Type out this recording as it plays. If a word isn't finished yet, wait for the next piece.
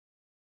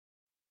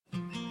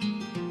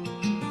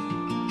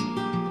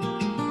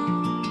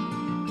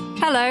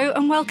Hello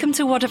and welcome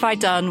to What Have I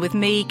Done with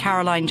me,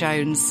 Caroline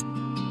Jones.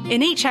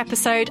 In each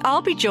episode,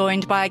 I'll be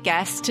joined by a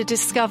guest to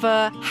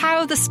discover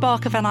how the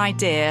spark of an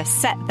idea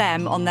set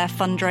them on their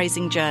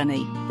fundraising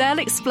journey. They'll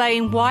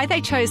explain why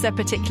they chose their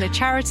particular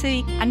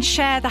charity and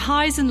share the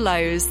highs and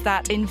lows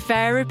that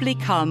invariably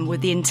come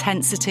with the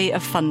intensity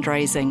of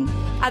fundraising.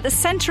 At the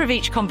centre of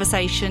each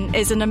conversation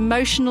is an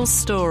emotional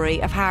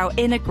story of how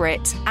inner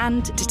grit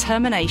and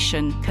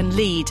determination can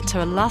lead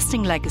to a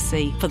lasting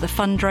legacy for the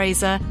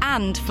fundraiser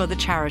and for the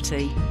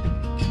charity.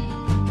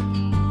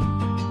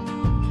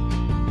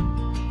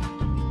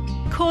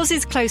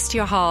 Causes close to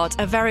your heart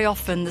are very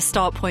often the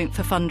start point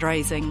for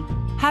fundraising.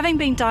 Having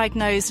been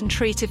diagnosed and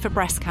treated for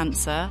breast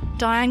cancer,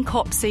 Diane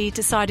Copsey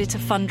decided to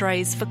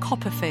fundraise for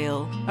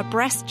Coppatrek, a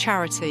breast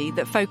charity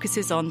that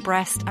focuses on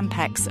breast and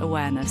PECS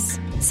awareness.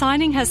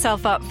 Signing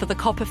herself up for the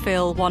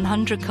Coppatrek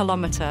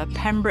 100-kilometre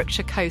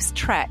Pembrokeshire Coast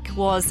trek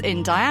was,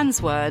 in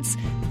Diane's words,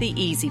 the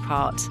easy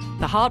part.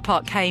 The hard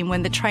part came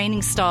when the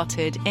training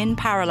started in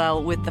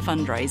parallel with the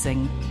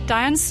fundraising.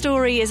 Diane's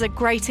story is a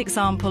great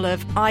example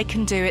of I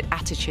can do it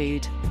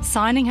attitude,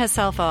 signing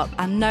herself up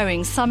and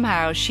knowing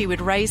somehow she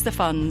would raise the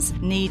funds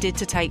needed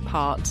to take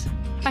part.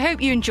 I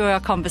hope you enjoy our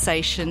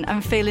conversation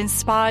and feel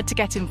inspired to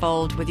get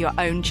involved with your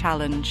own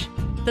challenge.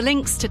 The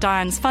links to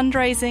Diane's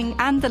fundraising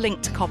and the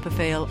link to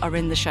Coppatrek are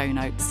in the show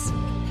notes.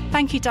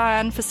 Thank you,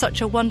 Diane, for such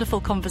a wonderful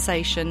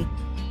conversation,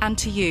 and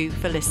to you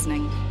for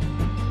listening.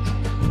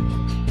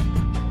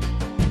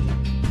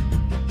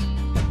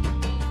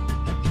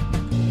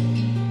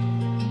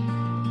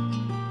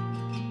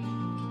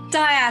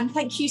 Diane,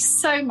 thank you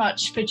so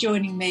much for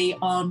joining me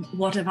on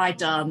What Have I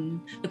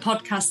Done, the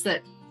podcast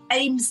that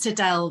aims to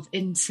delve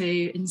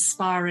into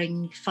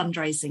inspiring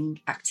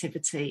fundraising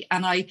activity.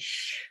 And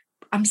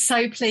I'm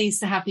so pleased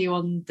to have you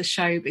on the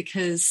show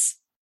because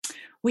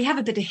we have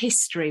a bit of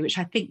history, which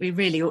I think we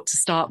really ought to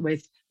start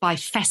with by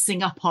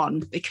fessing up on,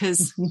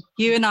 because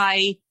you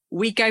and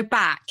we go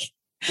back.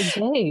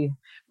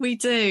 We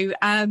do.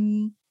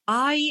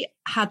 I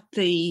had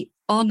the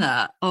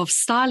honour of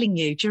styling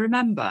you, do you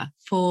remember,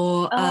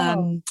 for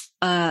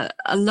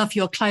a Love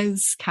Your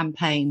Clothes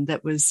campaign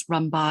that was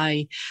run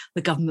by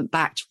the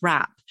government-backed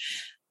WRAP,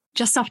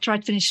 just after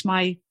I'd finished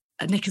my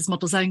Knickers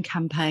Models Own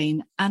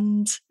campaign.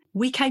 And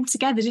we came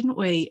together, didn't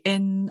we,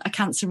 in a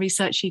Cancer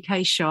Research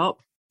UK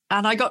shop,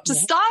 and I got to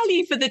style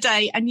you for the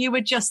day, and you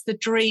were just the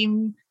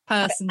dream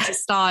person to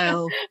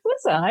style.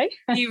 Was I?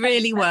 You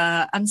really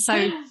were. And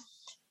so,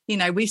 you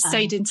know, we've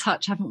stayed in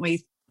touch, haven't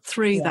we,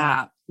 through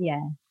that.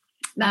 Yeah.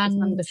 That was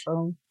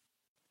wonderful.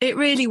 It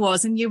really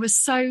was. And you were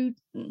so,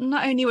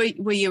 not only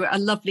were you a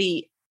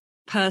lovely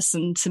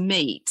person to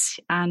meet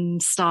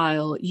and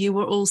style, you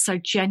were also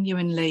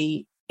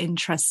genuinely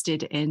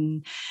interested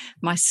in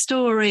my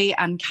story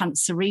and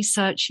Cancer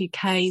Research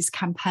UK's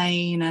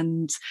campaign.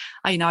 And,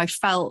 you know, I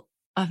felt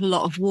a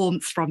lot of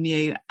warmth from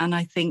you. And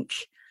I think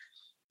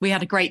we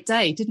had a great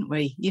day, didn't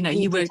we? You know,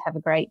 you did have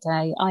a great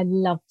day. I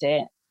loved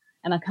it.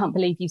 And I can't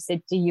believe you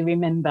said, do you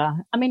remember?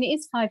 I mean, it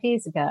is 5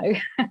 years ago.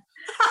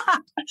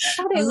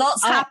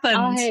 Lots happened.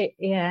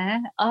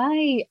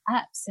 I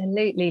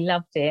absolutely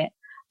loved it.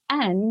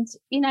 And,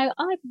 you know,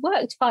 I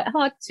worked quite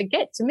hard to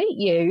get to meet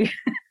you.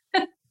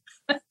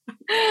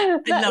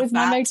 that was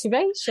my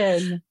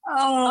motivation.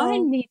 I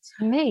need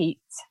to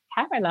meet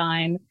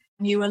Caroline.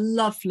 You were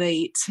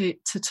lovely to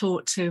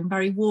talk to and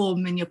very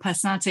warm in your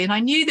personality. And I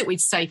knew that we'd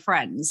stay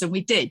friends, and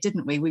we did,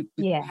 didn't we? We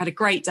had a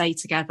great day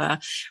together.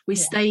 We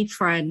stayed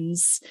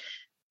friends.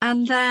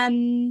 And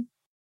then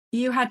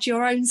you had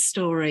your own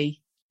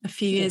story a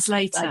few years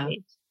later.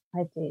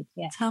 I did,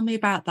 yeah. Tell me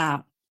about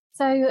that.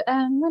 So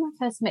when I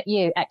first met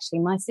you, actually,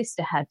 my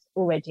sister had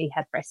already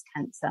had breast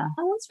cancer.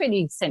 I was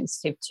really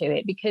sensitive to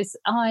it because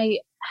I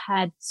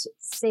had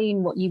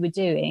seen what you were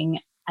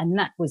doing, and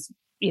that was,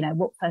 you know,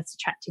 what first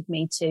attracted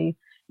me to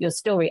your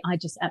story. I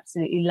just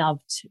absolutely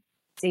loved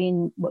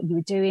seeing what you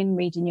were doing,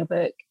 reading your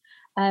book.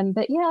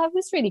 But yeah, I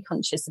was really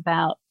conscious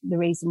about the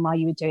reason why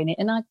you were doing it.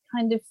 And I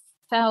kind of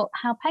felt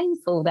how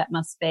painful that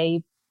must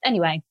be.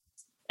 Anyway,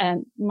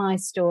 my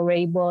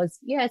story was,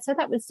 so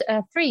that was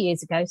 3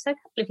 years ago. So a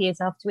couple of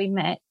years after we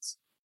met.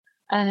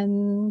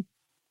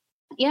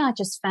 I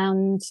just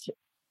found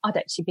I'd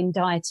actually been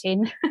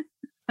dieting.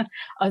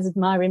 I was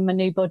admiring my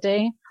new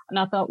body. And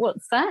I thought,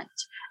 what's that?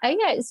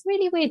 It's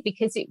really weird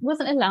because it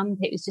wasn't a lump.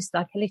 It was just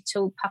like a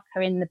little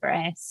pucker in the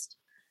breast.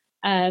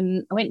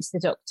 I went to the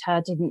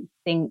doctor, didn't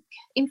think.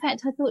 In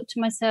fact, I thought to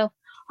myself,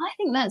 I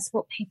think that's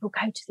what people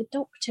go to the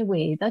doctor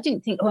with. I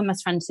didn't think, I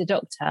must run to the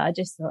doctor. I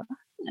just thought, I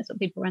think that's what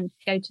people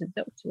go to the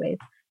doctor with.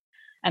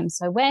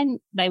 So when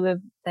they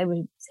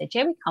said,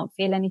 we can't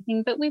feel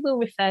anything, but we will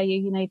refer you.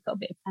 You know, you've got a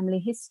bit of family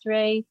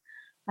history.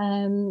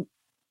 And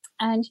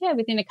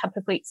within a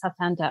couple of weeks, I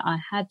found out I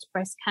had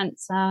breast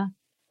cancer.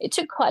 It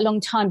took quite a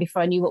long time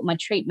before I knew what my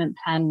treatment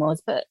plan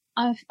was, but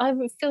I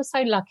feel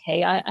so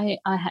lucky. I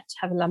had to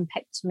have a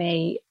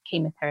lumpectomy,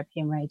 chemotherapy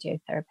and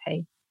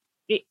radiotherapy.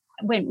 It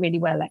went really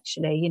well,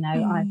 actually. You know,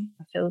 I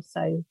feel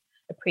so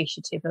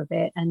appreciative of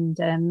it. And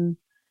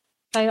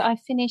so I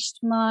finished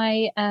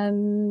my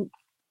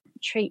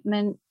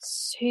treatment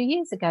 2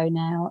 years ago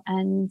now,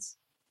 and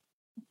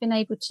I've been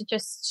able to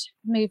just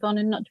move on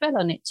and not dwell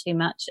on it too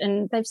much.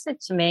 And they've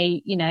said to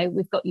me,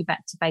 we've got you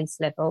back to base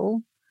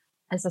level.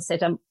 As I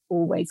said, I'm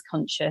always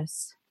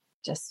conscious.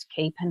 Just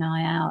keep an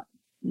eye out.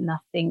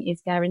 Nothing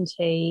is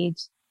guaranteed.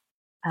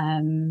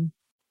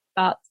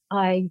 But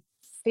I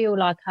feel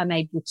like I'm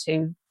able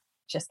to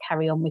just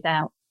carry on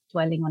without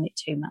dwelling on it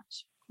too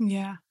much.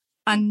 Yeah.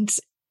 And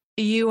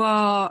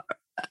you're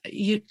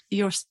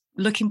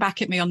looking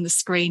back at me on the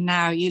screen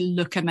now. You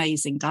look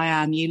amazing,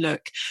 Diane. You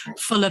look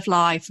full of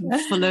life and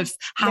full of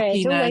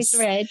happiness. Red, always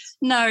red.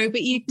 No,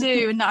 but you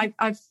do.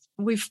 And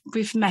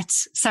we've met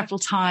several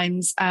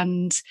times,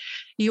 and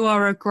you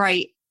are a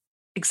great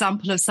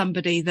example of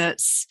somebody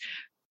that's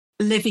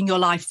living your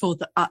life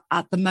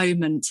at the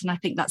moment. And I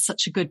think that's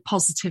such a good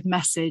positive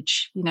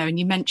message, and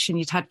you mentioned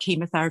you'd had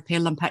chemotherapy, a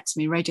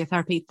lumpectomy,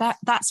 radiotherapy.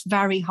 That's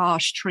very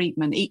harsh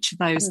treatment. Each of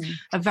those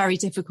are very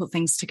difficult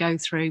things to go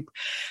through.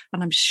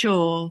 And I'm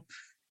sure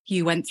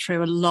you went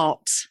through a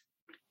lot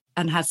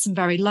and had some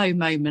very low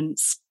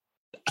moments.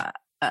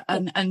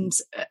 And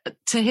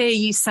to hear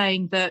you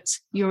saying that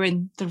you're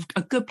in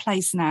a good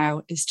place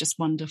now is just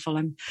wonderful.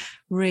 I'm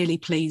really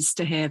pleased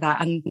to hear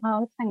that. And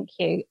thank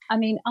you. I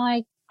mean,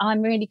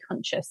 I'm really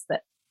conscious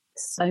that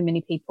so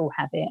many people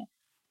have it.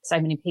 So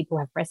many people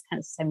have breast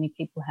cancer. So many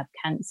people have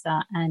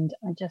cancer. And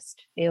I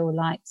just feel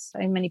like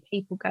so many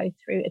people go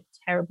through a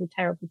terrible,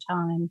 terrible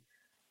time.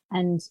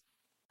 And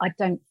I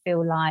don't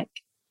feel like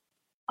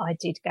I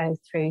did go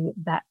through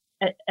that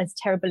as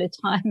terrible a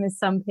time as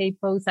some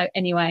people. So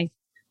anyway,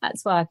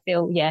 that's why I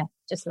feel,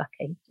 just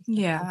lucky.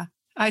 Yeah.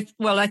 I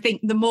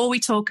think the more we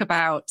talk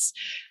about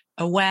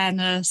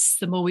awareness,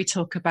 the more we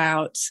talk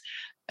about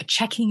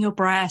checking your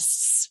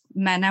breasts,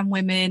 men and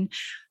women,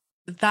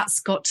 that's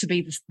got to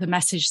be the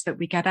message that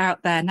we get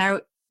out there.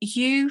 Now,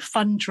 you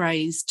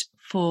fundraised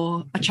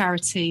for a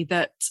charity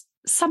that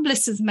some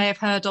listeners may have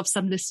heard of,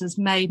 some listeners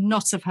may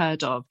not have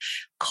heard of,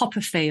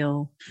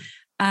 Coppatrek.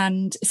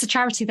 And it's a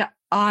charity that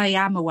I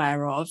am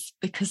aware of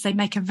because they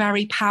make a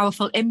very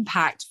powerful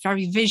impact,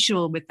 very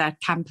visual with their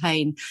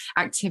campaign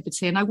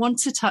activity. And I want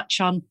to touch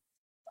on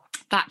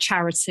that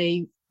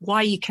charity,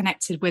 why you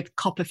connected with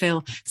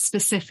Coppatrek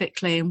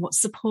specifically, and what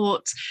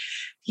support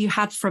you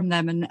had from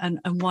them, and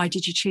why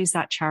did you choose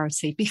that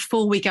charity,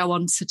 before we go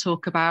on to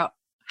talk about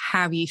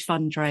how you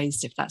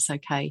fundraised, if that's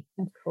okay.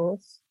 Of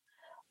course.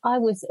 I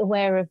was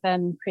aware of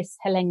Chris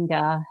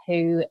Helenga,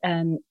 who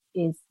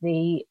is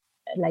the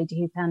lady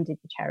who founded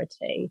the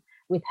charity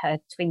with her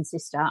twin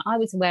sister. I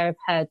was aware of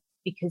her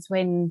because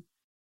when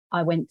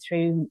I went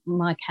through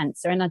my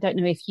cancer, and I don't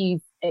know if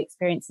you've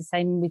experienced the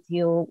same with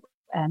your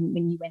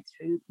when you went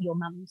through your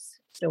mum's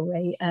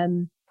story,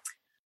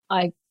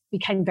 I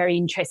became very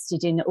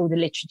interested in all the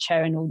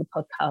literature and all the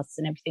podcasts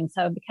and everything.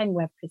 So I became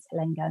aware of Chris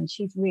Helenga, and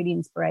she's really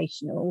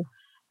inspirational.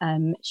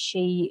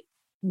 She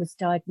was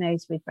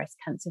diagnosed with breast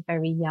cancer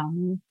very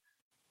young.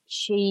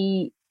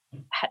 She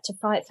had to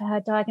fight for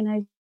her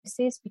diagnosis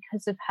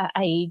because of her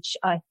age.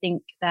 I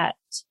think that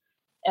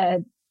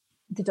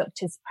the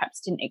doctors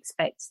perhaps didn't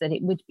expect that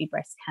it would be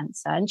breast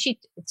cancer. And she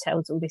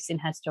tells all this in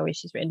her story.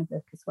 She's written a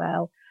book as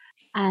well.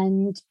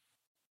 And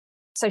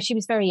so she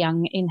was very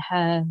young, in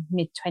her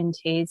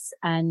mid-20s,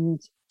 and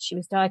she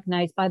was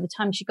diagnosed. By the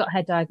time she got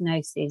her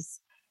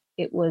diagnosis,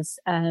 it was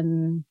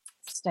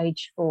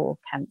stage 4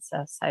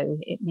 cancer. So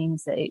it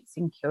means that it's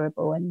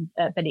incurable,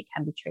 but it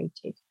can be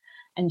treated.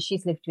 And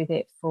she's lived with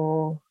it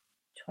for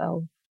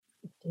 12,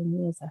 15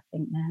 years, I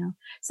think now.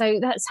 So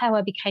that's how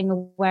I became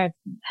aware of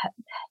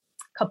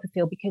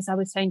Coppatrek, because I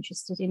was so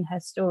interested in her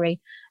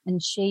story.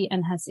 And she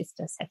and her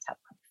sister set up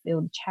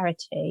Coppatrek, the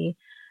charity,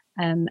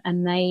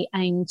 and they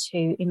aim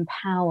to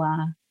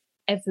empower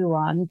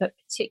everyone, but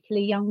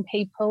particularly young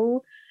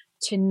people,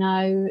 to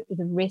know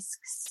the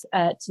risks,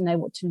 to know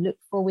what to look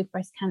for with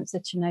breast cancer,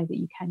 to know that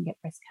you can get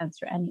breast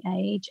cancer at any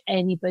age,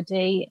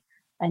 anybody,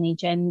 any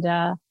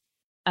gender.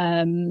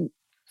 And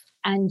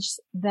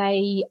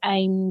they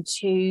aim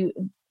to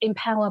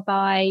empower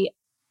by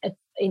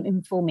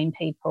informing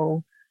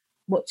people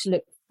what to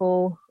look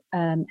for,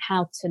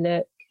 how to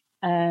look.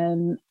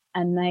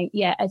 And they,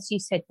 as you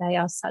said, they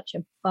are such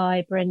a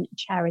vibrant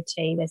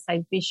charity. They're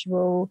so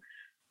visual,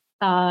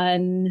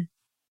 fun,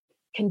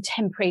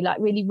 contemporary, like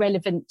really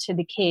relevant to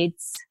the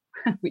kids,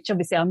 which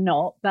obviously I'm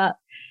not, but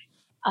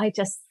I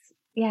just,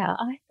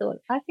 I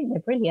think they're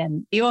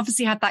brilliant. You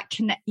obviously had that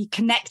you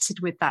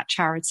connected with that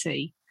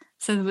charity.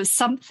 So there was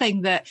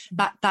something that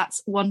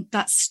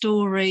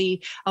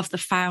story of the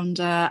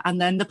founder,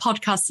 and then the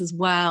podcast as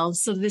well.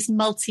 So this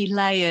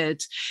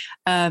multi-layered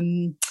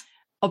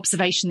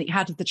observation that you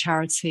had of the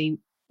charity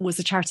was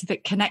a charity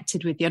that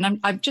connected with you. And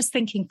I'm just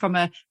thinking from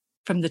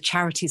the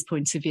charity's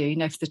point of view,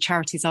 if the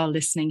charities are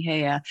listening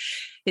here,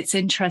 it's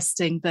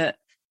interesting that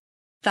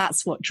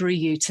that's what drew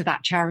you to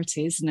that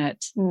charity, isn't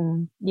it?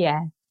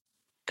 Yeah.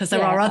 Because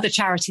there are other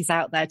charities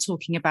out there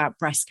talking about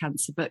breast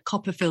cancer, but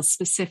Coppatrek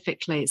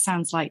specifically, it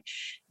sounds like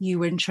you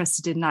were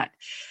interested in that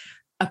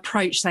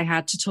approach they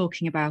had to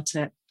talking about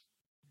it.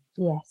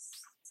 Yes.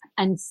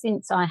 And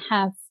since I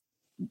have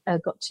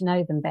got to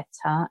know them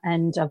better,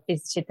 and I've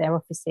visited their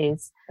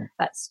offices.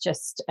 That's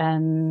just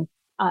I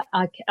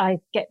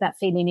get that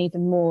feeling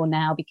even more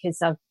now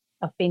because I've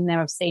been there,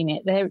 I've seen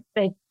it. They're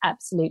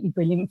absolutely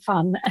brilliant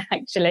fun,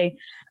 actually.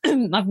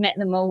 I've met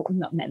them all,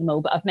 not met them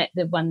all, but I've met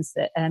the ones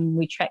that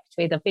we trekked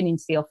with. I've been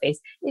into the office.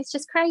 It's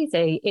just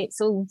crazy. It's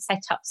all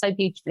set up so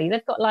beautifully.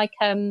 They've got like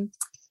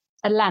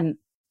a lamp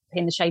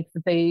in the shape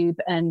of a boob,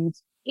 and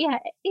yeah,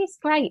 it's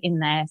great in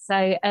there. So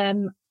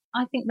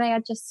I think they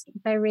are just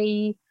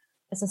very,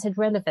 as I said,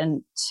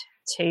 relevant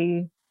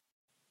to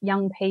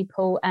young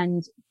people,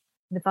 and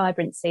the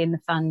vibrancy and the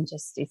fun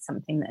just is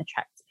something that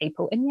attracts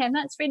people. And yeah,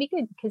 that's really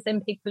good because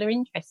then people are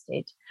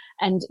interested.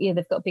 And yeah,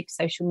 they've got a big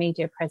social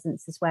media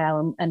presence as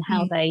well, and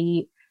how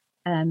they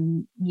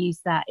use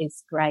that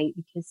is great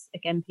because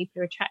again,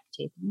 people are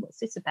attracted. And what's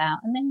this about?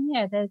 And then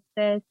yeah,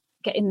 they're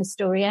getting the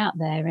story out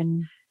there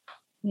and,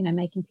 you know,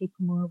 making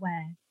people more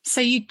aware.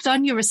 So you'd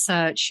done your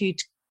research,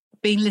 you'd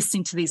been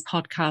listening to these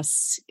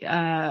podcasts,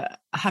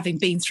 having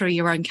been through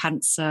your own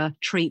cancer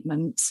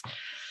treatment.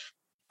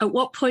 At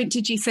what point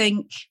did you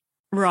think,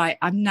 right,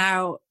 I'm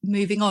now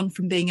moving on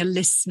from being a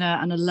listener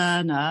and a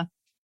learner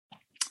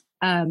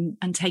and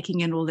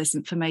taking in all this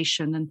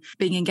information and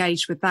being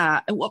engaged with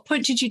that? At what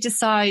point did you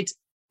decide,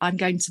 I'm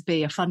going to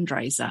be a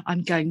fundraiser?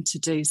 I'm going to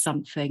do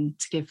something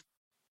to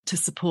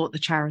support the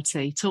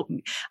charity? Talk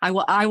me. I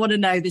want to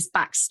know this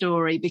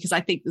backstory because I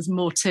think there's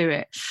more to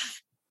it.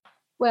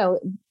 Well,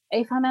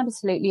 if I'm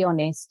absolutely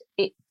honest,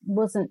 it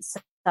wasn't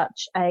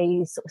such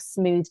a sort of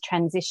smooth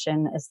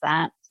transition as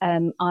that.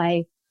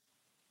 I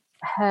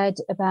heard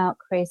about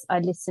Chris, I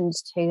listened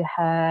to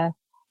her,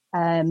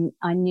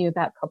 I knew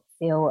about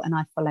Copsey and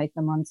I followed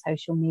them on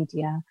social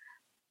media.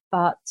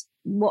 But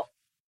what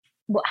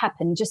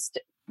happened, just,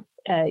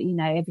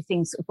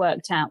 everything sort of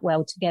worked out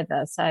well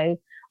together. So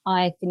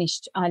I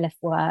left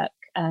work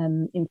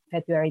in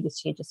February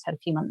this year, just had a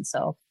few months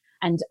off.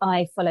 And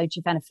I followed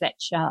Giovanna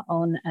Fletcher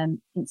on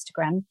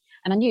Instagram.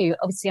 And I knew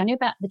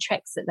about the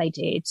treks that they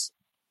did.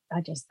 I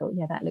just thought,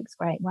 yeah, that looks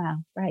great. Wow,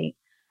 great.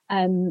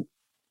 And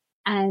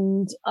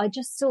I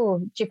just saw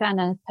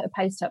Giovanna put a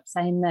post up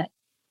saying that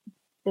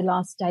the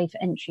last day for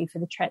entry for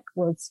the trek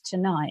was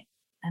tonight.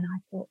 And I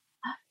thought,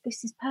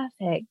 this is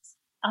perfect.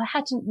 I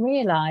hadn't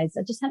realised,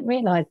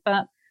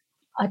 but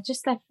I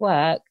just left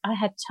work. I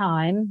had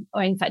time,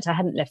 or in fact, I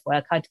hadn't left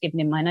work. I'd given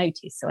him my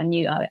notice. So I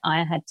knew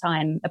I had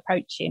time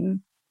approach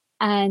him.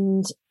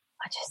 And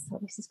I just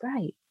thought, this is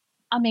great.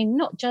 I mean,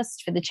 not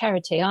just for the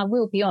charity. I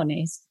will be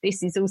honest.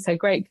 This is also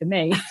great for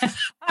me.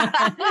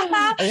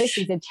 This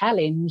is a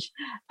challenge.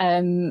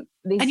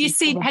 Had you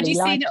seen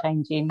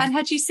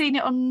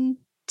it on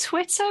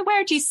Twitter? Where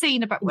had you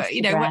seen about?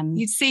 Instagram.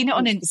 You'd seen it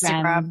on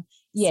Instagram.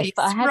 Yes, so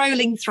but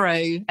scrolling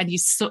through, and you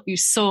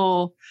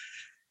saw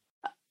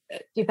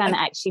Giovanna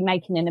actually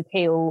making an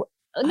appeal.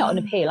 Not an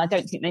appeal. I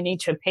don't think they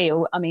need to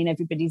appeal. I mean,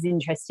 everybody's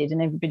interested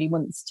and everybody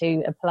wants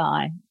to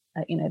apply.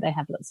 They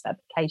have lots of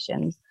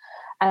applications.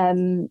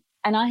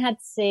 And I had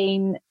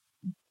seen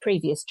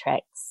previous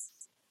treks.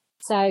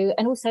 So,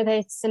 and also they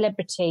have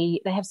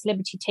celebrity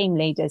team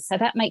leaders. So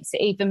that makes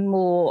it even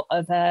more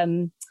of,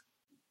 more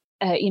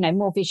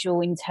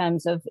visual in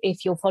terms of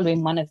if you're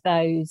following one of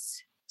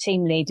those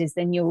team leaders,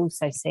 then you're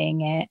also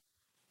seeing it.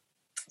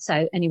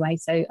 So anyway,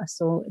 so I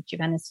saw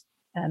Giovanna's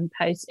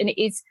post, and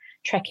it is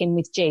trekking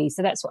with G.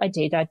 So that's what I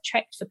did. I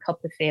trekked for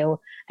Copperfield,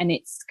 and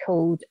it's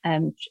called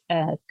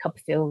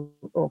Copperfield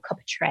or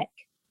Coppatrek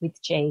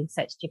with G.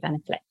 So it's Giovanna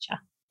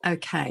Fletcher.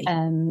 Okay.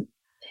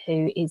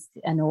 Who is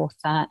an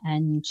author,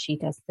 and she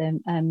does the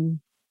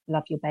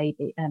Love Your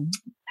Baby,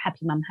 Happy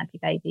Mum, Happy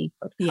Baby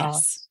podcast,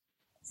 yes,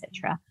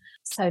 etc.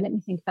 So let me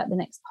think about the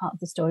next part of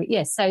the story.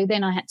 Yes, so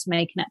then I had to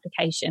make an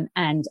application,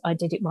 and I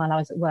did it while I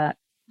was at work,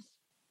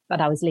 but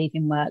I was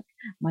leaving work.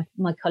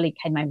 My colleague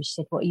came over, she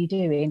said, "What are you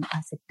doing?" I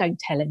said, "Don't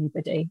tell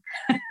anybody."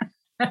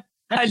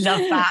 I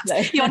love that. So,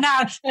 you're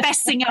now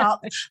fessing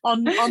up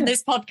on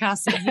this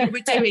podcast that you were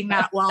doing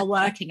that while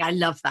working. I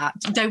love that.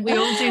 Don't we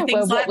all do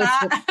things like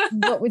that?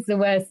 What was the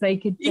worst they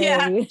could do?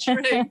 Yeah,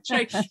 true.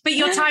 But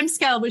your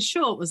timescale was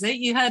short, was it?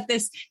 You heard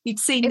this, you'd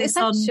seen this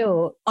on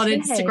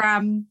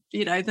Instagram,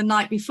 the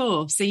night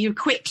before. So you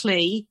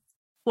quickly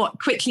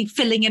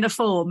filling in a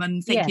form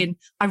and thinking,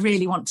 I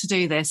really want to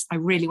do this. I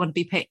really want to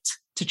be picked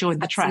to join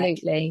the trek.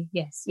 Absolutely.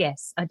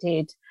 Yes, I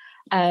did.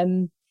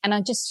 And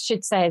I just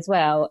should say as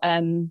well,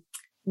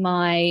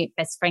 my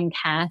best friend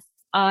Kath,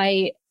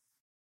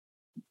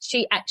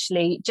 she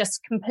actually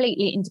just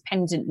completely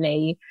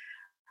independently,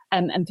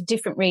 and for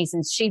different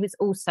reasons, she was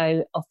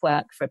also off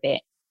work for a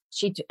bit.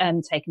 She'd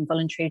taken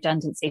voluntary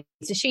redundancy,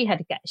 so she had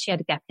a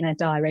gap in her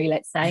diary,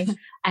 let's say.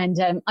 And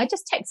I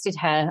just texted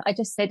her. I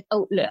just said,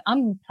 "Oh, look,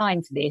 I'm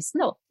applying for this.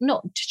 Not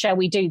shall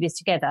we do this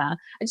together?"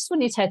 I just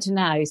wanted her to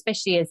know,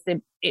 especially as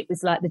it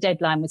was like the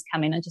deadline was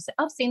coming. I just said,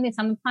 "I've seen this.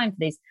 I'm applying for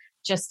this,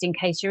 just in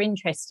case you're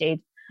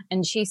interested."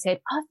 And she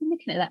said, "I've been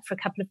looking at that for a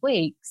couple of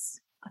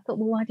weeks." I thought,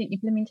 well, why didn't you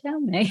blooming tell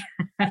me?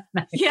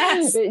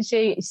 Yes. But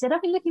she said,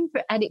 "I've been looking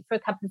at it for a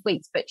couple of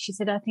weeks," but she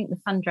said, "I think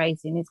the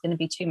fundraising is going to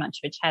be too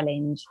much of a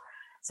challenge."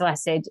 So I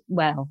said,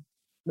 "Well,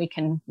 we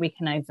can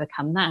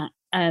overcome that.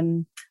 I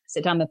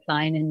said, I'm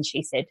applying, and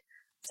she said,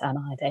 so am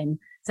I then.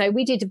 So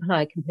we did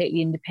apply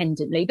completely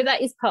independently, but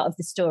that is part of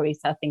the story,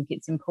 so I think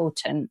it's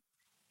important.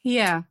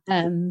 Yeah.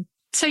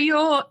 So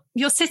you're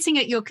sitting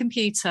at your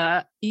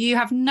computer. You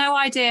have no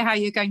idea how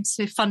you're going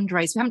to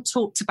fundraise. We haven't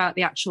talked about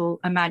the actual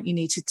amount you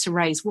needed to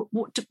raise.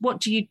 What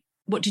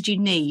did you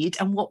need,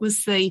 and what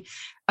was the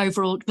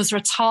overall? Was there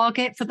a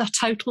target for the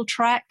total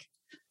trek,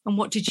 and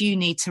what did you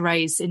need to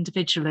raise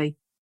individually?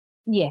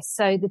 Yes.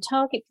 So the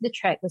target for the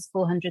trek was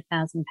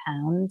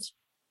 £400,000.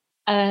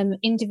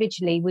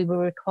 Individually, we were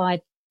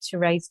required to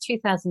raise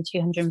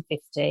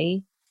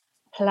 2,250.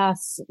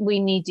 Plus, we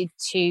needed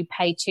to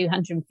pay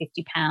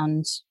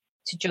 £250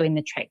 to join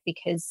the trek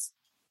because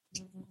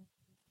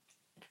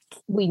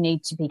we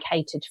need to be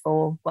catered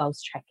for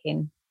whilst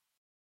trekking.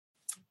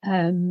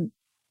 I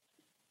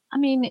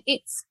mean,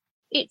 it's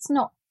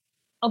not,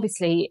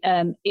 obviously,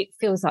 it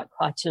feels like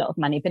quite a lot of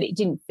money, but it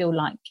didn't feel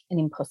like an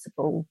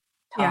impossible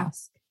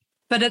task. Yeah.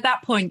 But at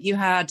that point, you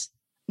had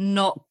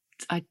not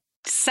a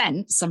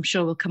sense, I'm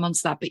sure we'll come on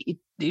to that, but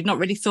you'd not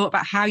really thought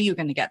about how you were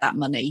going to get that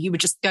money. You were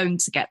just going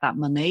to get that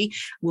money.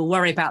 We'll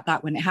worry about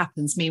that when it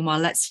happens. Meanwhile,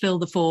 let's fill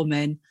the form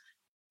in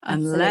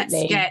and let's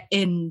get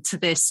into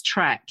this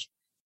trek.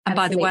 And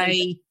by the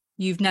way,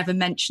 you've never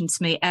mentioned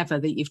to me ever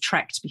that you've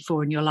trekked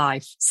before in your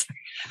life. So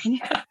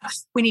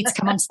we need to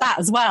come on to that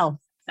as well.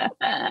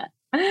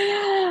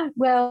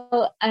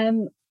 Well,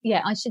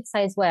 yeah, I should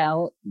say as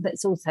well,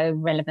 that's also a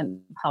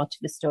relevant part of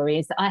the story,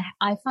 is that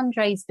I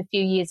fundraised a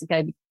few years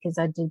ago because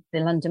I did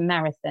the London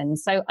Marathon.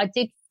 So I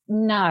did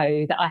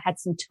know that I had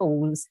some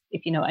tools,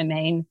 if you know what I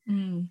mean.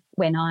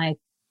 When I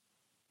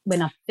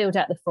filled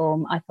out the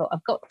form, I thought,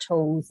 I've got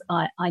tools.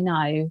 I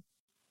know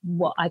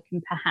what I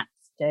can perhaps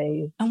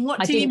do. And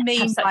what do you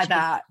mean by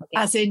that?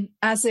 As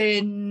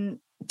in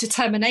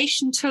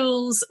determination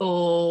tools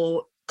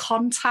or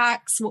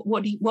contacts?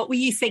 What were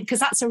you think? Because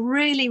that's a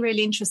really,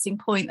 really interesting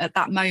point at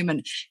that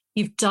moment.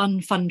 You've done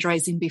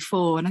fundraising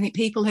before, and I think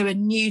people who are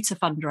new to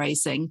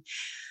fundraising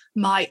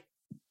might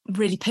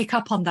really pick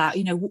up on that.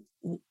 You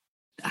know,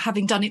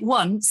 having done it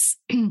once,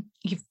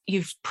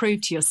 you've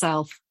proved to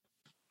yourself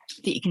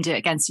that you can do it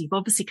again. So you've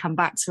obviously come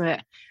back to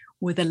it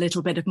with a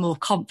little bit of more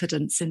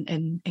confidence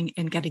in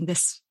getting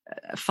this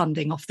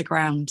funding off the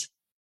ground.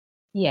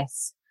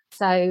 Yes.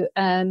 So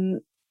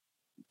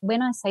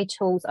when I say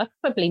tools, I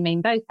probably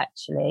mean both,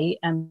 actually,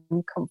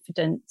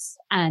 confidence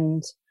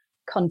and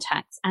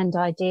contacts and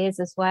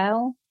ideas as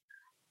well.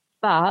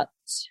 But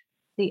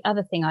the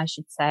other thing I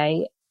should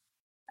say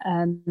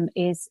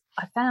is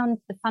I found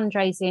the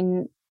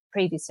fundraising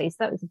previously, so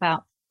that was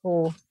about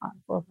 4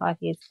 or 5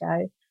 years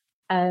ago,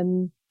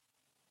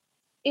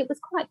 it was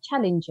quite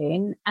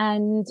challenging.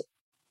 And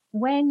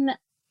when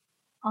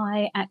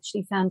I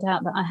actually found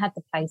out that I had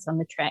the place on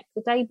the trek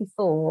the day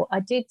before, I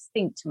did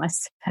think to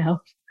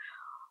myself,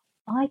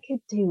 I could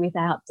do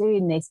without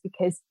doing this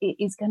because it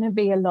is going to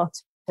be a lot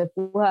of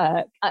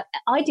work.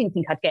 I didn't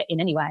think I'd get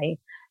in anyway.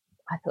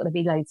 I thought there'd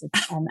be loads of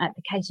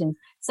applications.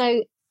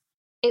 So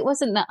it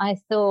wasn't that I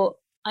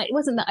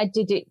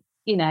did it,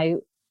 you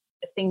know,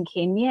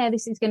 thinking, yeah,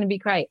 this is going to be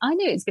great. I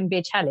knew it's going to be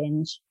a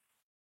challenge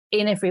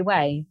in every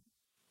way.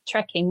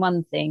 Trekking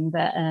one thing,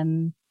 but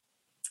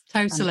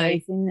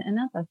totally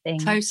another thing.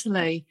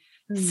 Totally.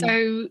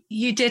 So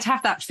you did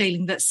have that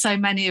feeling that so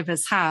many of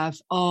us have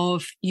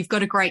of, you've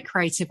got a great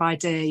creative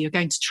idea, you're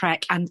going to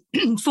trek, and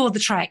for the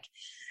trek,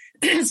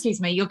 excuse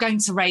me, you're going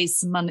to raise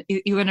some money,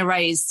 you're going to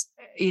raise,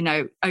 you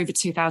know, over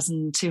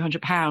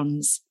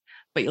 £2,200,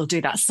 but you'll do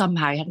that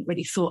somehow. You hadn't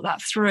really thought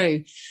that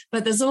through.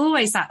 But there's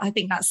always that, I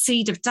think, that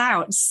seed of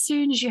doubt as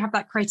soon as you have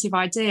that creative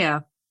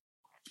idea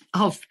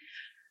of,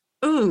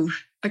 ooh,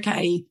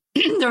 okay,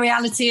 the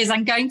reality is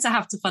I'm going to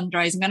have to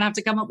fundraise. I'm going to have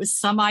to come up with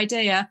some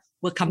idea.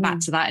 We'll come back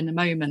to that in a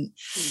moment.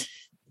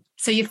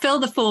 So you fill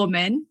the form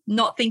in,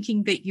 not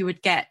thinking that you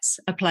would get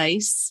a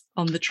place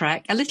on the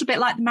trek. A little bit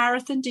like the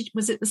marathon.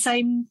 Was it the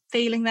same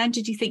feeling then?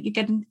 Did you think you'd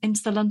get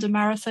into the London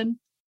Marathon?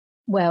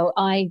 Well,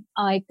 I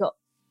got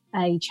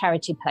a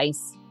charity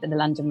place for the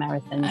London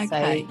Marathon.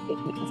 Okay.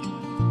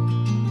 So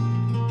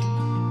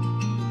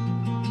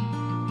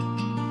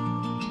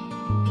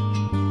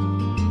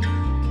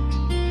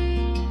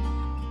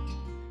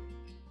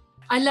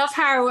I love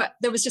how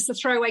there was just a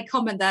throwaway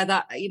comment there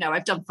that, you know,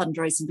 I've done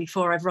fundraising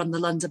before, I've run the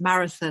London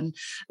Marathon,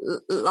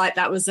 like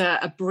that was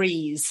a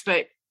breeze.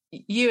 But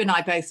you and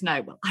I both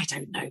know, well, I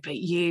don't know, but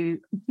you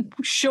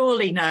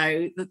surely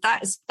know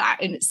that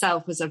in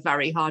itself was a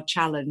very hard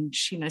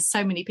challenge. You know,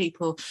 so many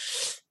people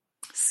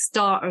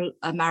start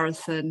a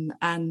marathon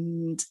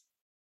and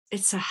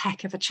it's a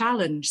heck of a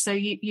challenge. So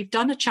you've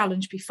done a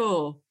challenge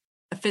before.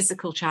 A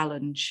physical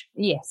challenge.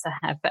 Yes, I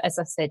have. But as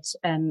I said,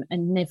 and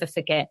never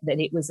forget that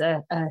it was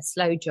a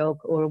slow jog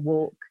or a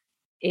walk.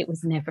 It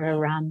was never a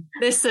run.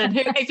 Listen,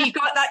 if you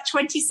got that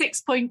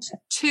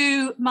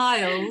 26.2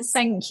 miles,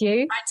 thank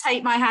you. I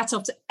take my hat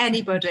off to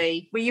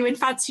anybody. Were you in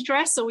fancy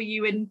dress or were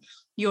you in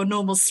your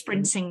normal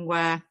sprinting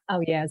wear?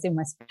 Oh, yeah, I was in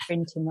my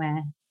sprinting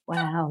wear.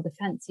 Wow, the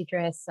fancy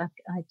dress.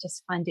 I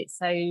just find it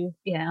so,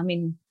 yeah, I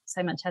mean,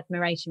 so much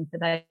admiration for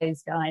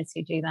those guys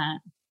who do that.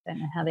 Don't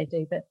know how they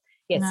do, but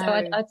yeah. No. So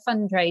I'd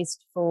fundraised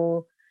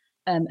for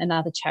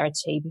another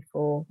charity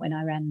before when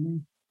I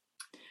ran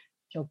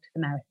jogged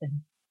the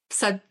marathon.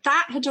 So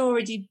that had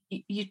already,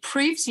 you'd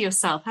proved to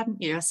yourself,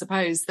 hadn't you, I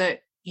suppose,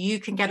 that you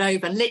can get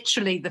over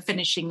literally the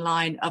finishing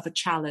line of a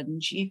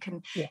challenge.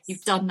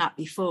 You've done that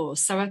before.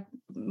 So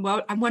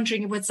I'm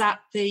wondering, was that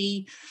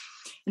in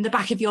the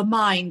back of your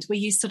mind, were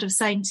you sort of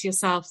saying to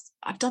yourself,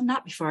 I've done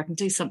that before, I can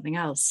do something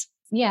else?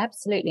 Yeah,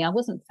 absolutely. I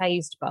wasn't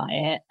fazed by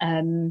it.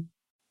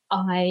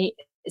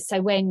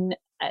 So when,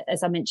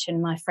 as I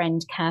mentioned, my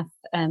friend Kath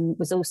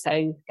was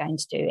also going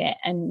to do it.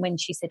 And when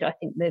she said, I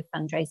think the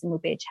fundraising will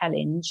be a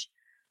challenge.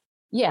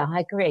 Yeah, I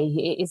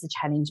agree. It is a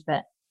challenge,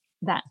 but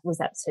that was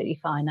absolutely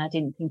fine. I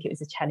didn't think it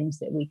was a challenge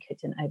that we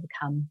couldn't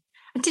overcome.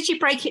 And did you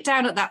break it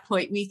down at that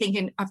point? Were you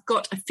thinking, I've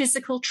got a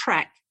physical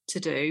trek to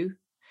do?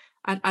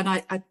 And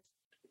I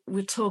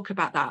will talk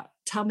about that.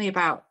 Tell me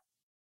about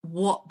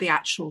what the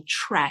actual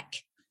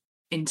trek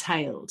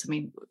entailed. I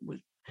mean,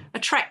 a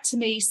trek to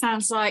me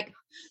sounds like,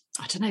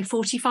 I don't know,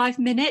 45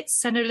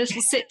 minutes and a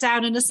little sit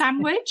down and a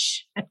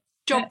sandwich.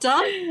 Job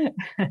done.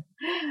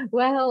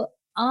 Well,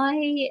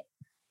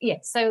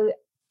 so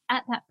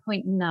at that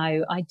point,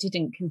 no, I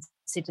didn't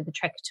consider the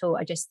trek at all.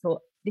 I just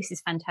thought, this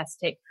is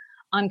fantastic.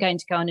 I'm going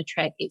to go on a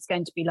trek. It's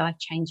going to be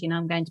life-changing.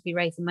 I'm going to be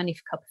raising money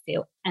for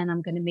Copperfield and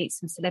I'm going to meet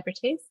some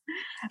celebrities.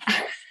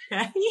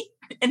 Okay.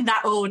 In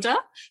that order.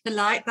 I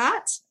like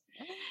that.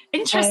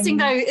 Interesting,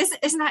 though.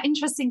 Isn't that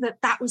interesting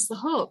that was the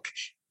hook?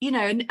 You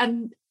know,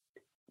 and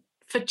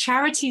for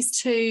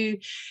charities to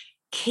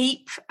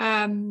keep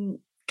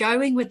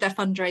going with their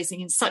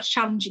fundraising in such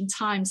challenging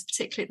times,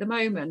 particularly at the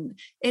moment,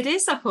 it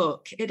is a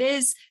hook. It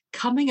is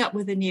coming up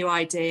with a new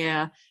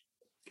idea,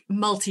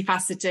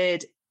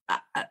 multifaceted,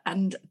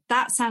 and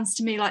that sounds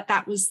to me like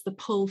that was the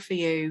pull for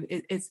you.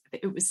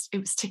 It was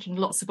ticking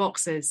lots of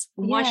boxes.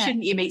 Why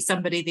shouldn't you meet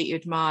somebody that you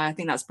admire? I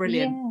think that's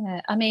brilliant.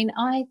 Yeah, I mean,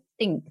 I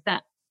think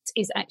that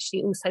is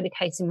actually also the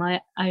case in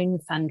my own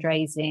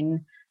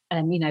fundraising.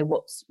 You know,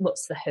 what's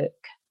the hook?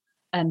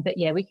 But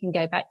yeah, we can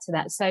go back to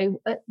that. So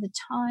at the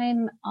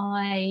time,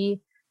 I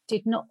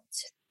did not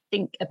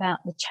think about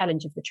the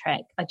challenge of the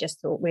trek. I just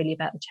thought really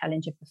about the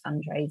challenge of the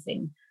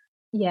fundraising.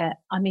 Yeah,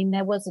 I mean,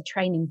 there was a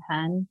training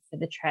plan for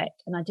the trek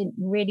and I didn't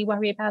really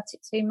worry about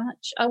it too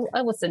much.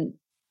 I wasn't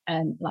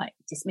like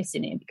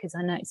dismissing it because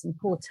I know it's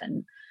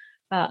important,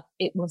 but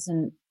it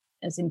wasn't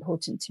as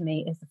important to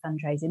me as the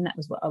fundraising. That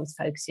was what I was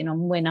focusing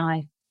on when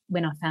I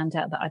found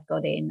out that I'd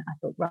got in. I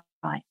thought,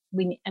 right,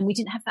 we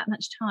didn't have that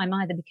much time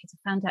either because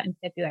I found out in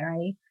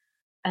February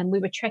and we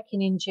were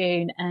trekking in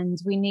June and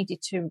we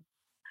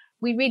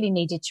really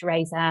needed to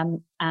raise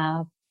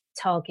our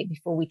target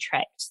before we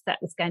trekked. That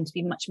was going to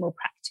be much more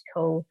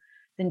practical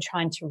than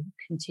trying to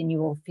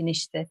continue or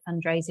finish the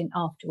fundraising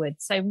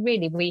afterwards. So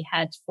really we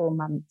had 4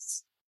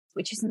 months,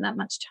 which isn't that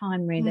much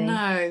time really.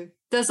 No,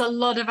 there's a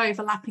lot of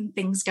overlapping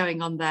things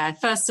going on there.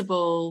 First of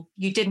all,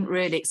 you didn't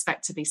really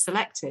expect to be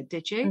selected,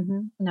 did you? Mm-hmm.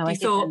 No, I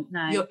didn't.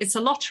 No, it's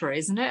a lottery,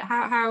 isn't it?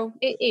 How?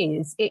 It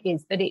is,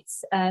 but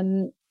it's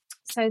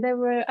so there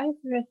were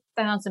over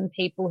 1,000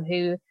 people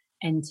who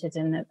entered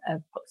and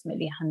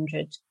approximately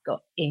 100 got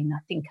in.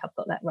 I think I've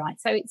got that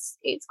right. So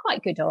it's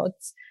quite good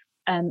odds,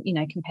 you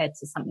know, compared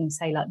to something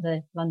say like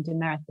the London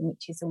Marathon,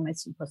 which is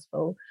almost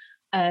impossible.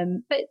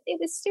 But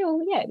it was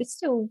still,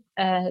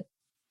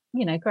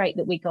 you know, great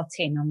that we got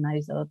in on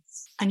those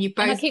odds. And you both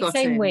got in. I keep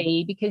saying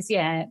we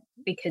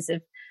because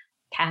of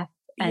Kath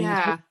and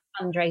we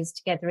fundraised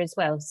together as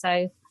well.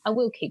 So I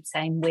will keep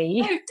saying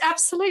we. No,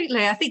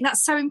 absolutely. I think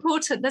that's so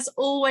important. There's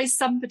always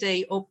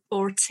somebody or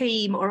a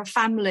team or a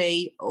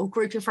family or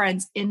group of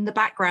friends in the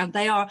background.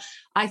 They are,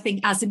 I think,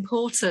 as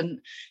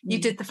important. You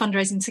did the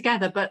fundraising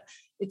together, but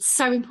it's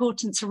so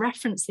important to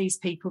reference these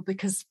people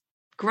because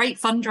great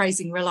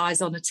fundraising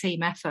relies on a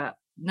team effort.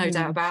 No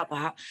doubt about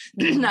that.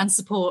 And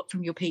support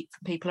from your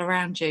people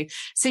around you.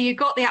 So you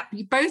got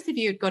both of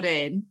you had got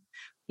in.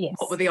 Yes.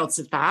 What were the odds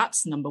of that?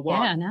 Number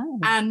one. Yeah, I know.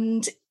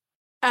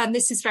 And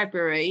this is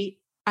February.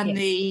 And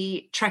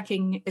the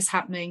trekking is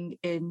happening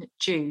in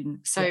June.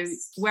 So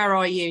where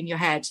are you in your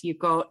head? You've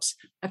got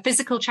a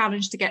physical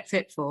challenge to get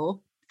fit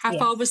for. How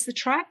far was the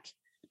trek?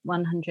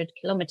 100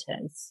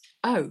 kilometres.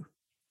 Oh,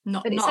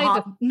 not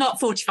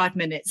 45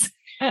 mintes.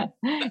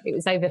 It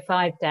was over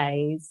 5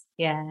 days.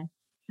 Yeah.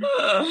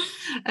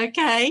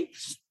 Okay.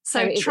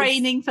 So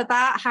training for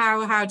that,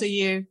 where do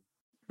you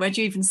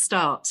even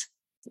start?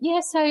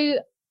 Yeah, so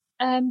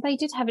they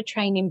did have a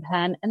training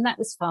plan and that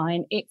was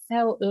fine. It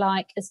felt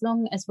like as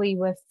long as we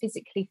were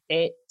physically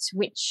fit,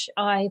 which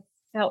I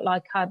felt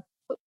like I'd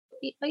put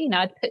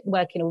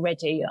work in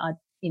already,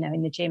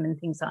 in the gym and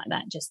things like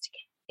that just to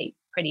keep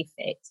pretty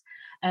fit.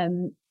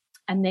 And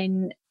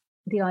then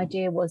the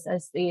idea was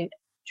as the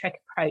trek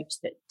approached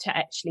that to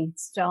actually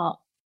start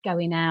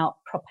going out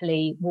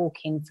properly,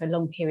 walking for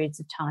long periods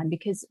of time,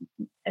 because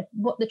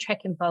what the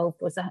trek involved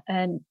was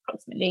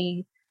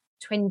approximately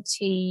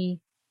 20k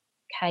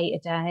a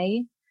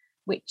day,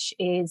 which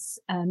is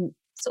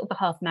sort of a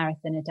half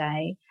marathon a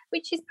day,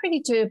 which is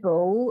pretty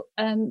doable.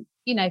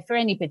 for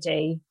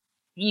anybody,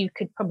 you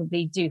could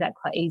probably do that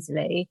quite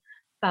easily.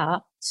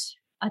 But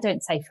I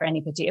don't say for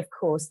anybody, of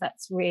course,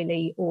 that's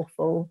really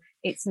awful.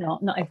 It's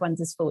not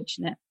everyone's as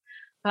fortunate.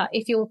 But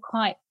if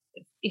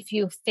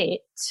you're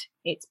fit,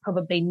 it's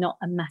probably not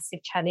a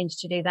massive challenge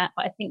to do that.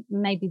 But I think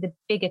maybe the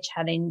bigger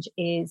challenge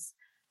is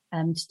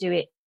to do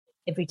it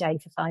every day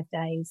for 5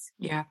 days.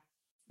 Yeah,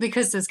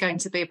 because there's going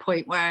to be a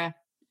point where,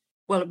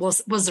 well,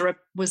 was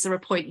there a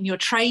point in your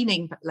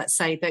training, let's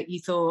say, that you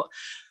thought,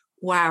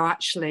 wow,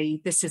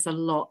 actually, this is a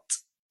lot.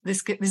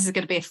 This is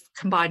going to be a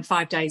combined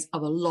 5 days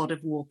of a lot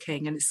of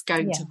walking, and it's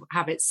going to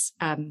have it's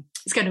going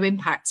to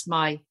impact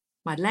my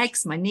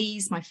legs, my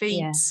knees, my feet.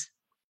 Yeah.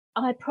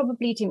 I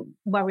probably didn't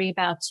worry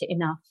about it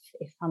enough,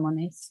 if I'm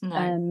honest.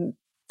 No.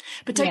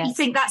 But don't you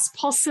think that's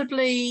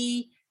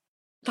possibly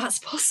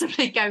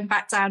going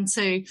back down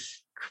to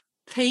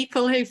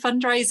people who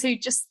fundraise, who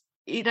just,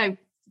 the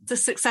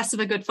success of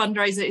a good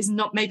fundraiser is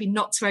not to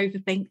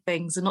overthink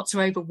things and not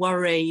to over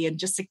worry and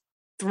just to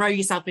throw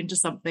yourself into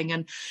something.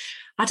 And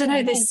I don't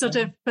know, this sort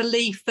of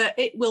belief that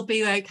it will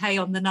be okay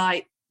on the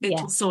night, it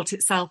will sort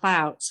itself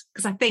out.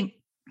 Because I think,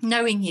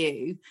 knowing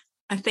you,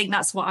 I think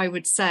that's what I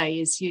would say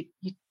is you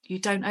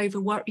don't over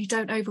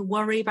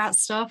worry about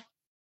stuff.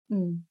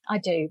 I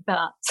do,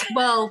 but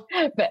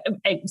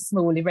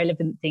small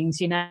irrelevant things,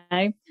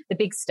 the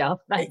big stuff,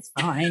 that's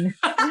fine.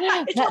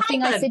 That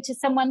thing I said to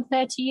someone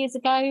 30 years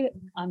ago,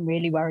 I'm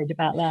really worried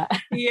about that.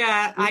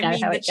 Yeah,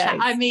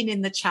 I mean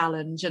in the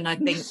challenge, and I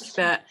think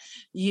that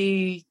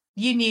you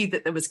knew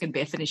that there was going to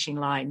be a finishing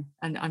line,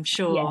 and I'm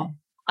sure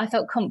I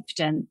felt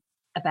confident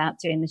about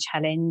doing the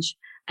challenge.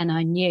 And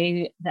I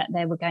knew that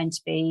there were going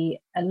to be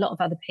a lot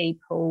of other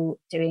people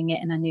doing it.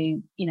 And I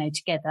knew,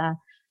 together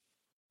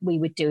we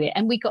would do it.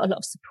 And we got a lot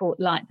of support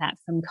like that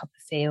from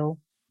Copperfield.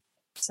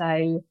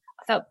 So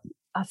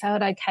I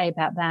felt okay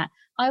about that.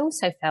 I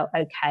also felt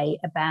okay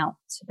about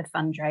the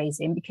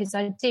fundraising because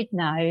I did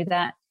know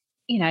that,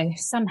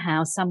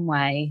 somehow, some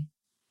way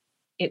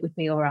it would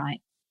be all right.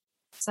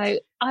 So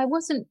I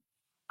wasn't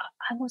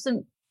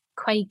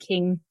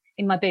quaking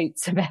in my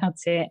boots about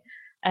it.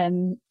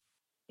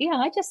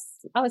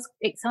 I was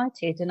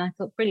excited and I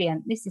thought,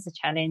 brilliant, this is a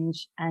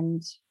challenge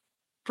and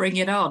bring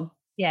it on.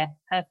 Yeah,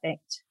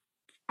 perfect.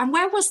 And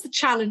where was the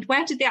challenge?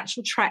 Where did the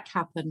actual trek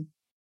happen?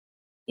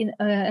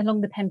 Along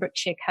the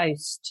Pembrokeshire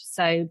coast.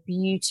 So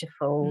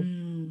beautiful.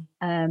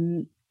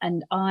 And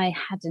I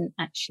hadn't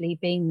actually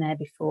been there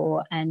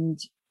before and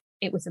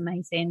it was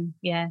amazing.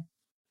 Yeah.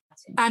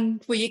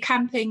 And were you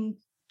camping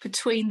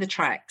between the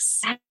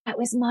treks? That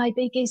was my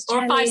biggest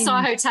challenge. Or a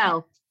 5-star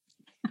hotel?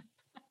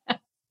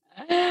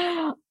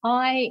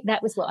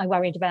 That was what I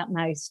worried about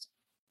most.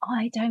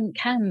 I don't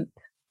camp.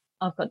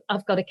 I've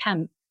got to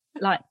camp.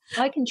 Like,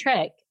 I can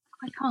trek,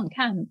 I can't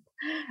camp.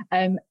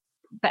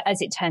 But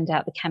as it turned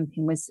out, the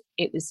camping was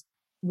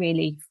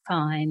really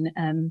fine,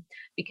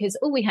 because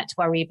all we had to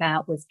worry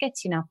about was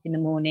getting up in the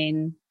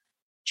morning,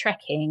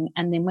 trekking,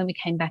 and then when we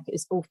came back, it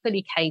was all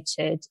fully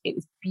catered. It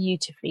was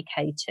beautifully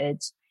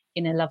catered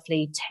in a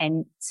lovely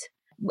tent.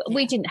 Yeah.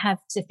 We didn't have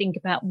to think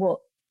about what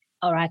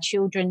are our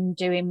children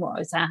doing, what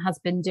was our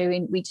husband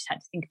doing. We just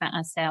had to think about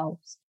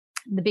ourselves.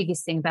 The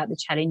biggest thing about the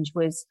challenge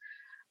was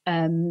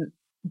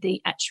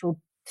the actual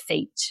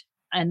feet.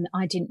 And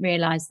I didn't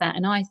realise that.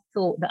 And I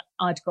thought that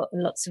I'd got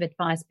lots of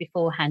advice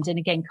beforehand. And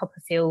again,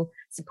 Copperfield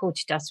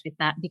supported us with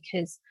that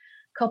because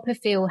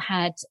Copperfield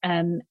had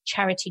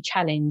Charity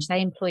Challenge.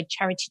 They employed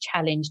Charity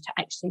Challenge to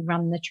actually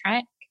run the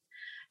trek.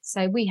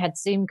 So we had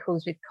Zoom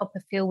calls with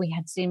Copperfield. We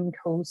had Zoom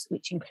calls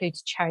which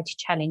included Charity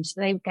Challenge.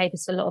 So they gave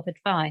us a lot of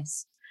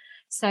advice.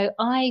 So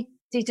I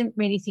didn't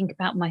really think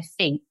about my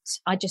feet.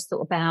 I just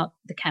thought about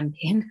the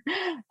camping.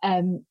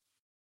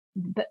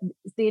 But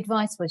the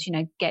advice was,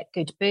 get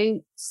good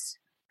boots.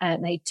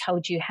 They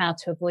told you how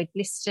to avoid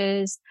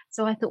blisters.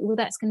 So I thought, well,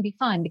 that's going to be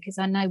fine because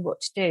I know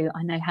what to do.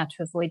 I know how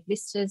to avoid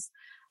blisters.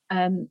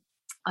 I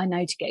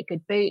know to get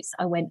good boots.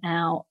 I went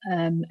out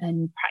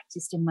and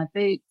practiced in my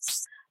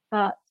boots.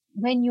 But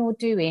when you're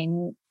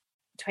doing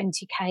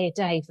 20k a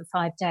day for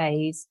 5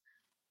 days,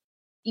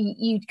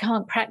 you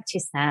can't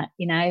practice that,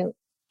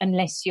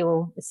 unless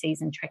you're a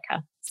seasoned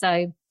trekker.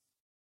 So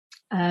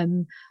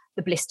the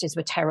blisters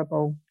were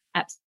terrible,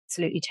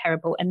 absolutely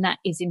terrible. And that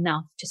is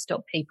enough to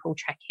stop people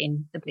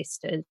trekking, the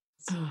blisters.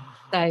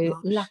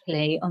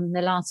 Luckily, on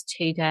the last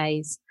 2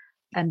 days,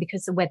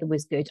 because the weather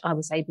was good, I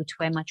was able to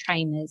wear my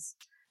trainers.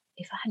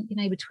 If I hadn't been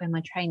able to wear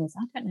my trainers,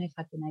 I don't know if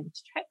I'd been able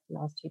to trek the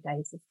last 2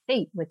 days. The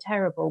feet were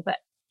terrible, but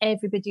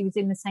everybody was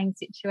in the same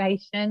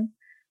situation.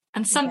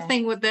 And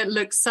something that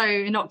looks so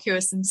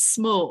innocuous and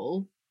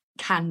small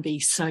can be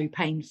so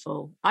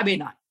painful. I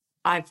mean,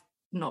 I've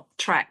not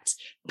trekked,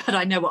 but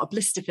I know what a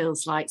blister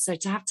feels like. So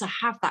to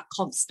have that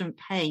constant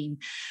pain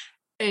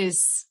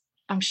is,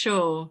 I'm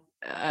sure,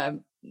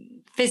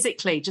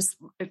 physically just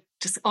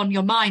on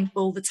your mind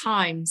all the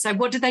time. So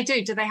what do they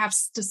do? Do they have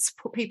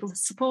people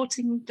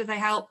supporting? Do they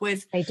help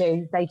with? They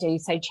do.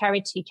 So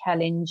Charity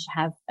Challenge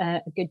have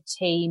a good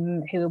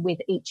team who are with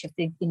each of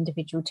the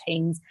individual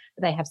teams.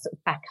 They have sort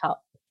of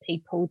backup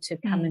people to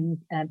come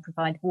and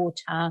provide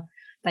water.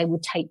 they will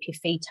tape your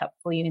feet up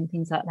for you and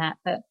things like that.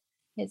 But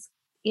I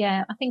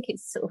think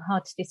it's sort of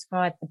hard to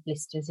describe the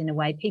blisters in a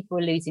way. People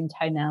are losing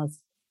toenails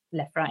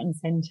left, right and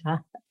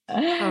centre.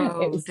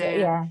 Oh,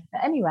 dear.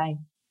 But anyway.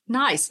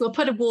 Nice. We'll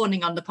put a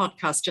warning on the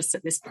podcast just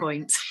at this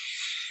point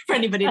for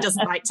anybody who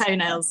doesn't like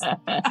toenails.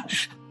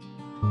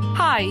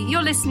 Hi,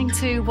 you're listening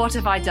to What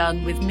Have I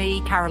Done with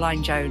me,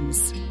 Caroline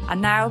Jones.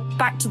 And now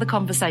back to the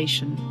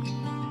conversation.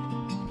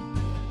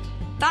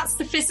 That's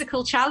the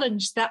physical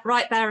challenge that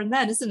right there and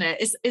then, isn't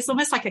it? It's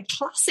almost like a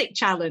classic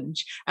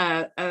challenge,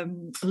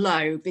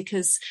 low,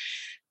 because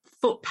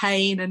foot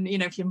pain and,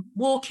 if you're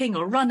walking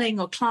or running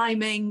or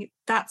climbing,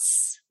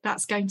 that's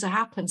going to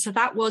happen. So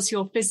that was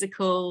your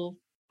physical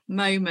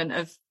moment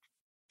of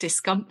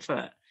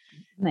discomfort.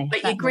 No,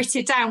 but you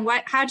gritted down.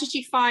 How did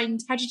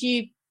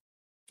you,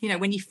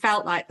 when you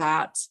felt like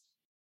that,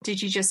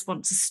 did you just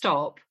want to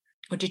stop?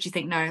 Or did you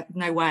think,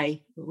 no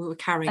way, we were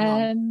carrying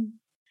on?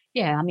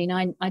 Yeah, I mean,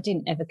 I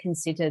didn't ever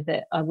consider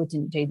that I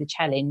wouldn't do the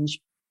challenge.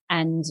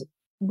 And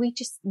we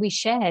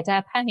shared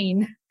our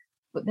pain.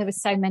 But there were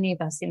so many of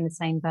us in the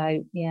same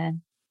boat. Yeah.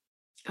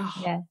 Oh,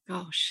 yeah.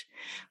 Gosh.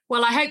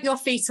 Well, I hope your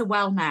feet are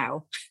well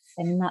now.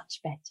 They're much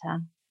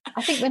better.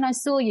 I think when I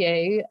saw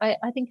you,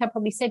 I think I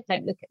probably said,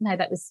 don't look at,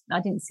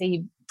 I didn't see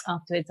you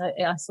afterwards.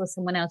 I saw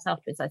someone else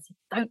afterwards. I said,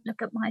 don't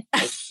look at my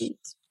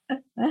feet.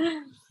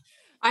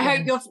 I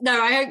hope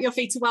your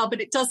feet are well,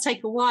 but it does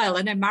take a while.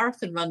 I know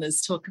marathon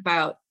runners talk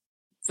about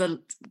their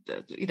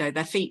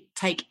feet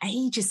take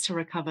ages to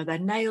recover. Their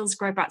nails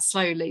grow back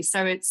slowly.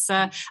 So it's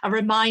a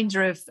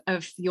reminder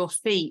of your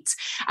feet.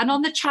 And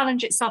on the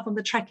challenge itself, on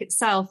the trek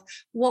itself,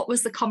 what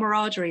was the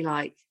camaraderie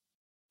like?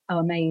 Oh,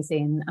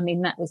 amazing. I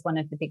mean, that was one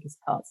of the biggest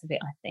parts of it,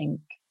 I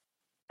think.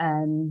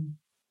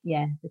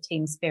 The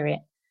team spirit.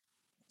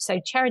 So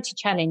Charity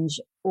Challenge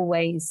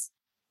always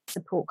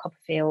support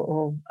Copperfield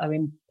or are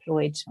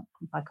employed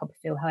by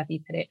Copperfield, however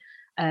you put it,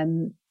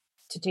 to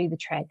do the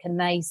trek. And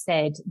they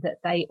said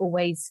that they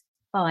always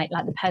fight,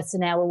 like the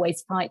personnel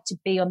always fight to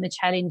be on the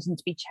challenge and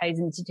to be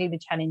chosen to do the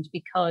challenge,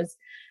 because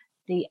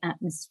the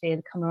atmosphere,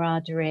 the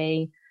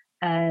camaraderie,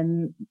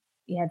 the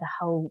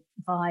whole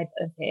vibe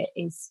of it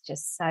is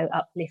just so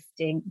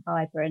uplifting,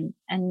 vibrant.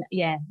 And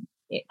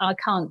I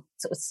can't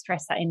sort of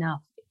stress that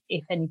enough.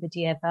 If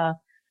anybody ever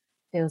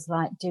feels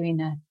like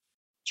doing a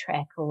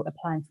trek or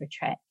applying for a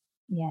trek,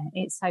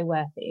 it's so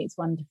worth it. It's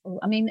wonderful.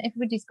 I mean,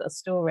 everybody's got a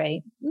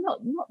story.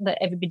 Not that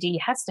everybody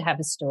has to have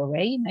a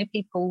story.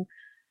 People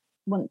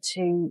want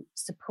to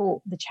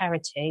support the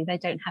charity. They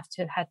don't have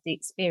to have had the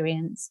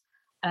experience.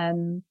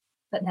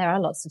 But there are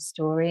lots of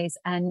stories.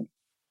 And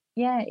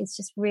it's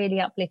just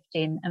really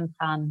uplifting and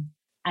fun.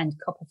 And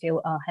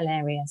Copperfield are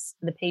hilarious.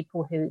 The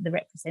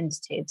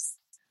representatives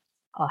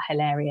are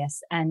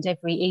hilarious. And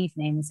every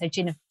evening, so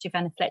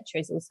Giovanna Fletcher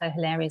is also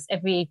hilarious.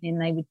 Every evening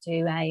they would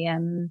do a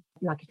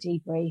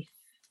debrief.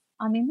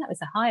 I mean, that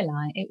was a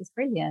highlight. It was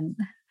brilliant.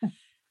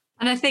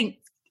 And I think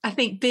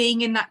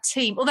being in that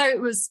team, although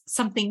it was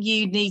something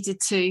you needed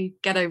to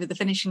get over the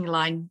finishing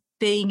line,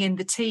 being in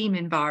the team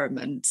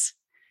environment,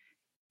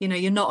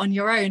 you're not on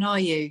your own, are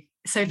you?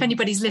 So if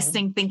anybody's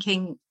listening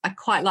thinking, I'd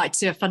quite like to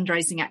do a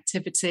fundraising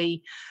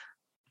activity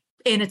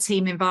in a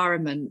team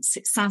environment,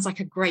 it sounds like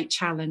a great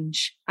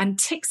challenge and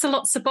ticks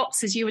lots of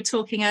boxes. You were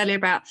talking earlier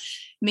about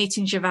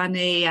meeting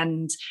Giovanni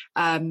and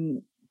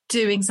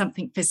doing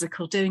something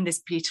physical, doing this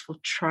beautiful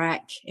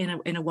trek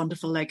in a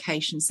wonderful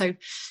location. So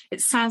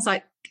it sounds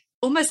like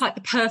almost like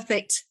the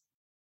perfect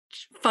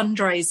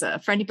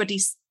fundraiser for anybody,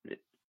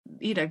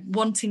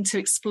 wanting to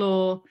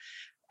explore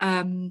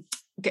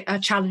a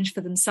challenge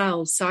for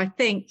themselves. So I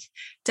think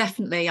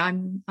definitely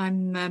I'll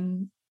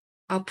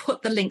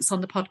put the links on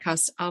the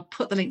podcast. I'll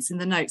put the links in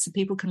the notes so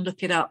people can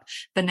look it up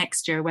for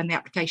next year when the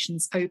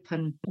application's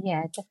open.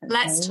 Yeah, definitely.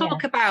 Let's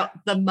talk about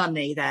the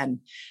money then.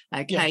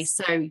 Okay, yes.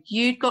 So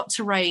you'd got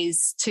to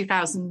raise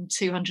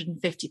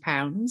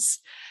 £2,250.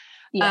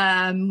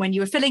 Yeah. When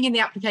you were filling in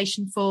the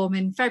application form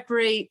in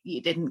February,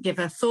 you didn't give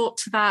a thought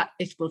to that.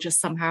 It will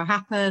just somehow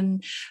happen.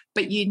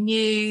 But you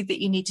knew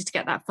that you needed to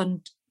get that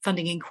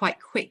funding in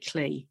quite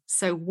quickly.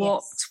 So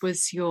what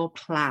was your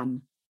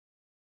plan?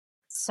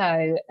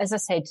 So, as I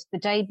said, the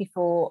day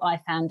before I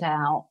found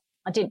out,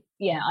 I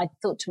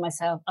thought to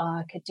myself,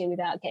 I could do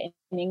without getting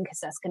in because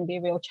that's going to be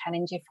a real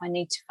challenge if I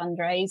need to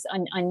fundraise.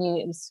 I knew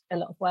it was a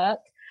lot of work.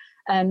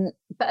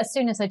 But as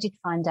soon as I did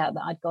find out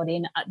that I'd got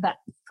in, that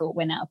thought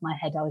went out of my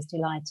head. I was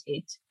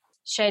delighted.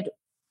 Shared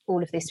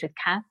all of this with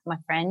Kath, my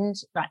friend.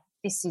 Right,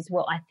 this is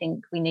what I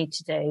think we need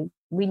to do.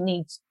 We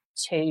need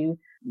to,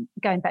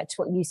 going back to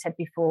what you said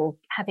before,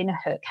 having a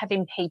hook,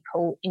 having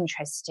people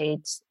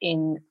interested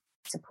in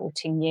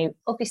supporting you.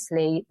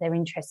 Obviously, they're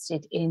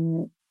interested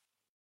in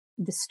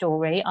the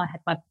story. I had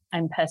my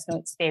own personal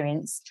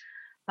experience,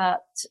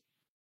 but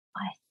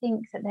I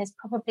think that there's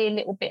probably a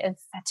little bit of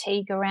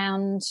fatigue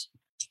around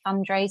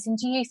fundraising.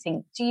 Do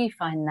you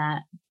find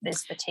that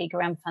there's fatigue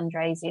around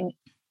fundraising?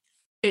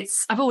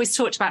 I've always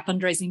talked about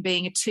fundraising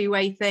being a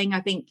two-way thing.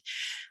 I think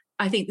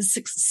the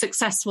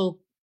successful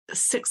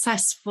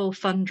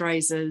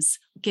fundraisers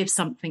give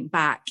something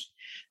back.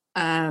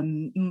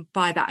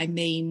 By that I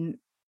mean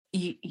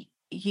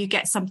you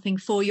get something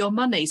for your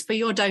monies, for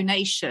your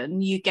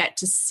donation. You get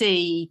to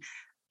see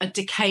a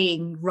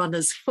decaying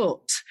runner's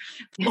foot,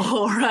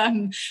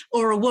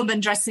 or a woman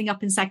dressing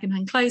up in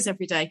secondhand clothes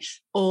every day,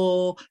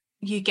 or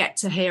you get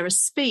to hear a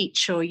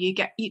speech, or you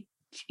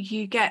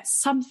get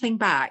something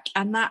back,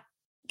 and that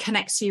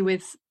connects you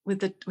with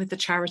the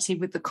charity,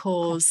 with the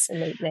cause.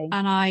 Absolutely.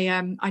 And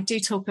I do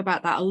talk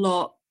about that a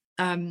lot,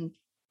 and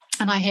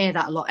I hear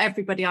that a lot.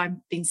 Everybody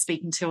I've been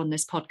speaking to on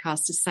this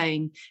podcast is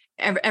saying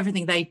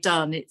everything they've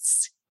done,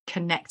 it's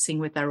connecting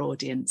with their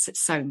audience.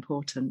 It's so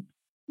important.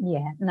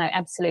 Yeah, no,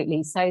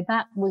 absolutely. So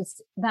that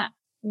was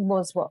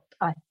what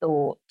I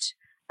thought.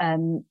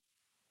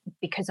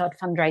 Because I'd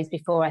fundraised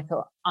before, I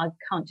thought I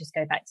can't just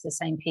go back to the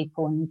same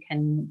people and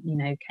can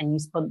you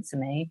sponsor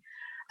me?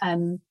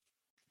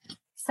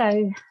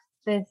 So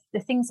the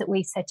things that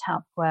we set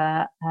up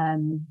were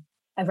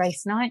a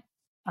race night.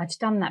 I'd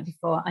done that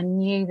before. I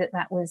knew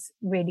that was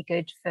really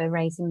good for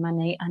raising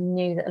money. I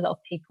knew that a lot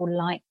of people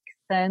like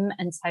them,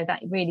 and so that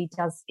really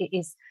it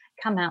is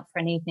come out for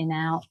an evening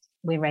out.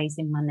 We're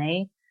raising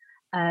money.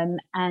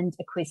 And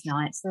a quiz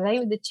night. So they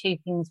were the two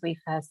things we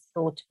first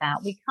thought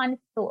about. We kind of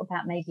thought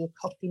about maybe a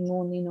coffee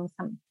morning or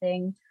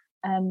something.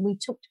 We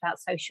talked about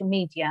social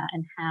media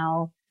and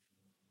how,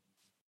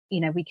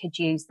 we could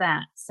use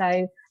that.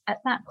 So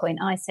at that point,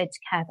 I said to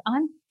Kath,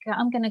 I'm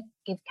going to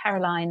give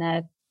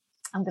Caroline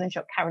I'm going to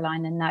drop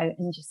Caroline a note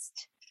and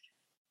just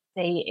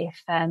see if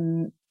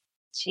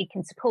she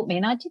can support me.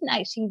 And I didn't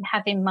actually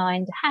have in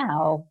mind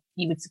how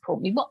you would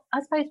support me. What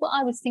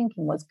I was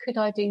thinking was, could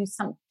I do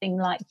something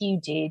like you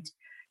did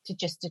to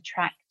just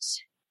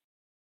attract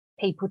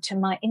people to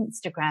my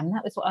Instagram?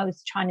 That was what I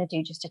was trying to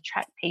do, just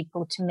attract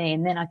people to me.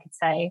 And then I could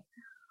say,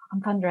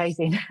 I'm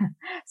fundraising.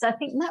 So I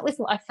think that was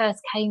what I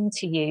first came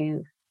to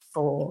you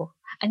for.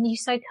 And you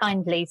so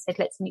kindly said,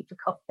 let's meet for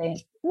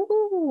coffee.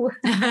 Ooh,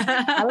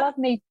 I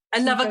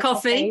love a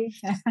coffee.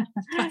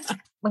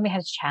 When we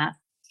had a chat,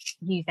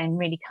 you then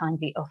really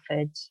kindly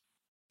offered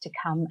to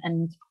come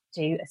and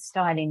do a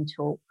styling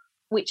talk,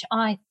 which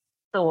I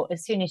thought,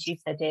 as soon as you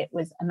said it,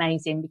 was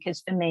amazing,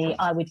 because for me,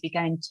 I would be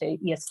going to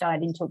your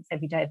styling talks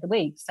every day of the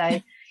week.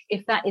 So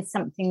if that is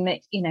something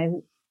that,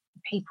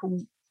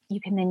 people, you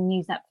can then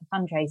use that for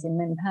fundraising,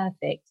 then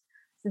perfect.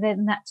 So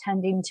then that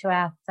turned into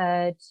our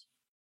third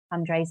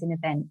fundraising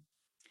event.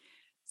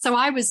 So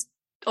I was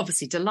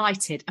obviously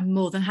delighted and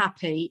more than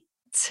happy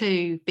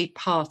to be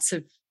part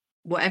of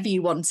whatever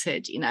you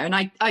wanted, and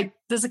I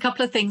there's a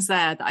couple of things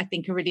there that I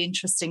think are really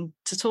interesting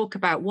to talk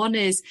about. One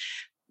is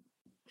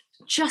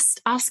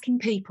just asking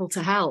people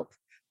to help,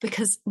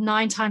 because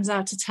 9 times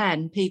out of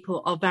 10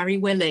 people are very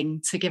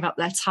willing to give up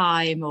their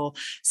time or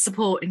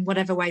support in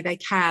whatever way they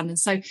can. And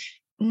so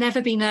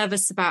never be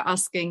nervous about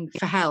asking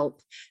for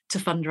help to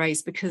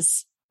fundraise,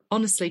 because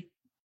honestly,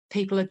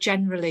 people are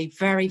generally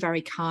very,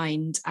 very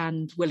kind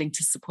and willing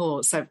to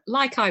support. So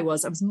like I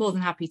was more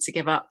than happy to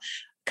give up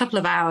a couple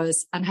of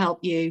hours and help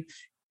you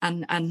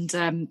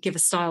and give a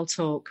style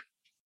talk.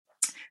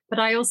 But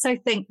I also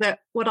think that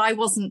what I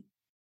wasn't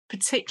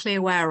particularly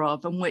aware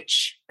of, and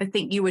which I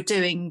think you were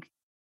doing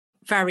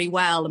very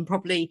well, and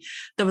probably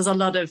there was a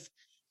lot of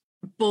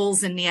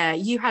balls in the air.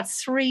 You had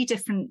 3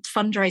 different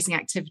fundraising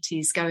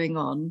activities going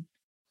on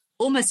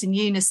almost in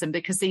unison,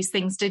 because these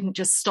things didn't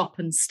just stop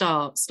and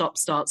start.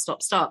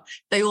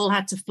 They all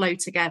had to flow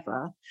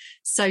together.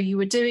 So you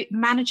were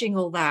managing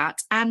all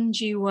that, and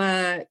you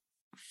were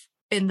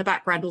in the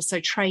background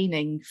also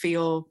training for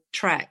your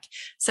trek.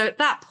 So at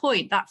that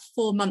point, that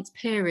 4-month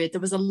period,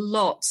 there was a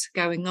lot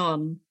going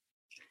on.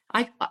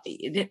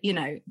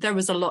 There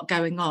was a lot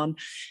going on.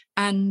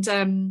 And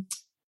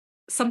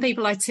some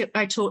people I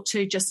talked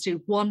to just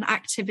do one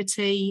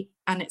activity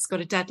and it's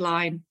got a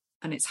deadline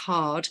and it's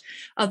hard.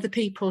 Other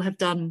people have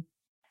done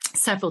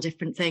several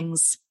different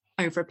things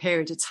over a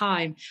period of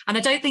time. And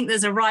I don't think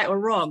there's a right or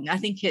wrong. I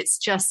think it's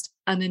just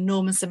an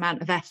enormous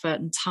amount of effort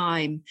and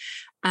time,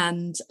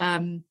 and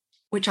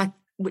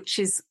which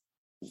is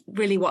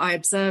really what I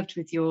observed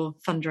with your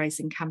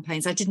fundraising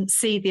campaigns. I didn't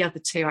see the other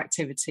 2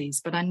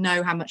 activities, but I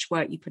know how much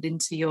work you put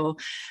into your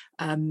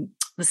the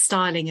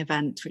styling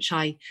event, which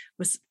I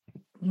was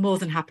more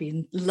than happy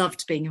and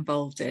loved being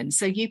involved in.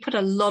 So you put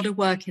a lot of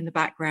work in the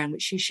background,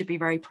 which you should be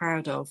very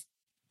proud of.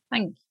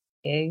 Thank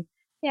you.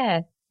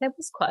 Yeah, there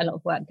was quite a lot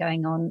of work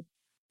going on.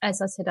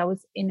 As I said, I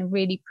was in a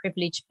really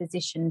privileged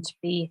position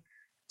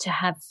to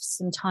have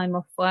some time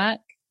off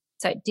work,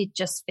 so it did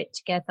just fit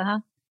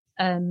together.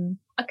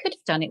 I could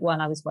have done it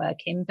while I was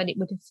working, but it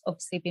would have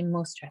obviously been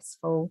more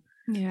stressful.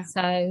 Yeah.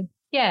 So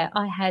yeah,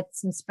 I had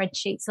some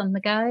spreadsheets on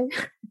the go.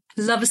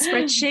 Love a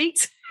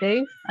spreadsheet.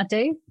 I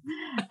do.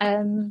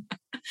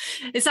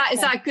 Is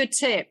that a good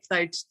tip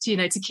though?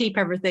 To keep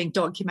everything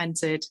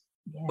documented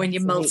when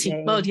you're multi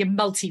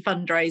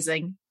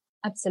fundraising.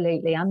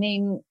 Absolutely. I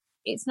mean,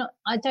 it's not.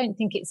 I don't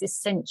think it's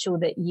essential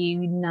that you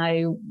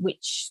know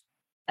which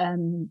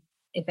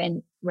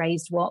event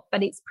raised what,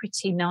 but it's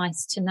pretty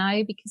nice to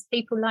know, because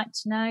people like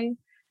to know.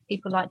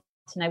 People like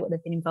to know what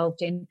they've been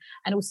involved in,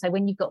 and also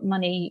when you've got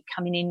money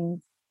coming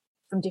in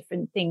from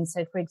different things.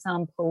 So, for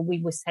example, we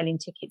were selling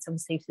tickets,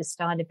 obviously, for the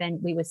style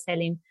event. We were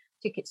selling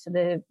tickets for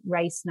the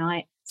race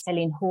night,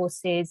 selling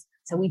horses.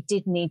 So we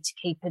did need to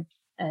keep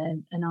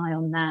an eye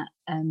on that,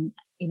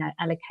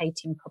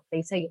 allocating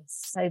properly. So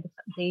yes, so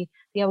the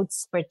old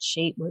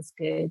spreadsheet was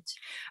good.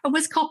 And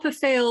was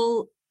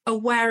Copperfield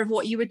aware of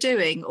what you were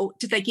doing, or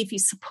did they give you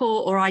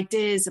support or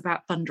ideas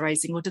about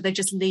fundraising, or did they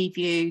just leave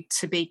you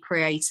to be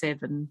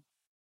creative? And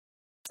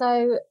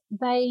so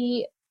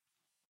they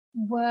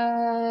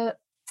were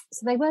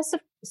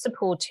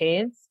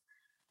supportive.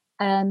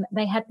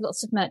 They had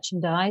lots of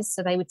merchandise,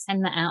 so they would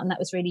send that out, and that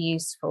was really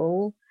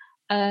useful.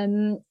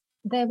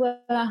 There were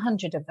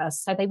 100 of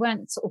us, so they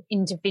weren't sort of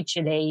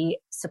individually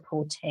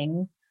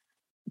supporting,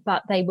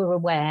 but they were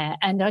aware.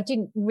 And I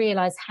didn't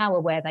realise how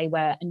aware they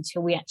were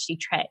until we actually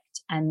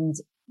trekked. And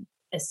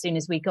as soon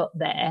as we got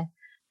there,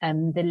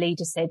 the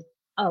leader said,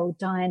 "Oh,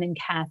 Diane and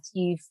Kath,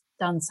 you've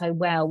done so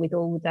well with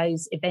all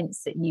those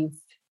events that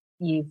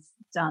you've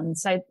done."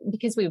 So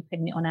because we were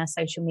putting it on our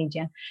social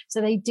media, so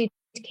they did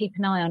keep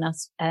an eye on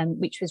us,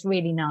 which was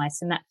really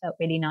nice, and that felt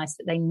really nice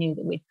that they knew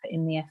that we'd put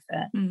in the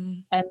effort.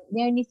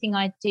 The only thing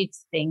I did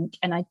think,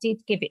 and I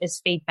did give it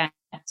as feedback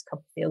to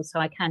Copperfield, so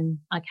I can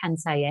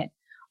say it,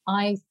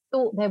 I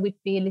thought there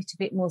would be a little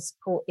bit more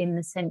support in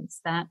the sense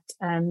that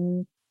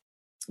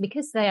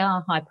because they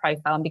are high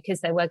profile and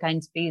because they were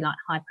going to be like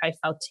high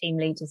profile team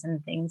leaders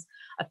and things,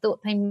 I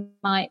thought they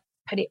might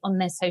put it on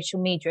their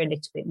social media a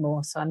little bit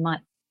more, so I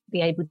might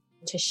be able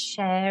to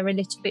share a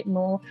little bit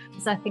more,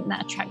 because I think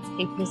that attracts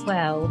people as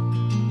well.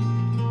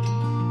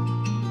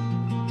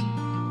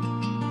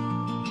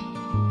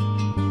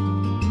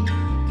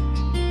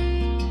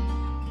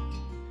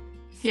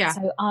 Yeah.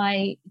 So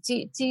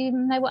do you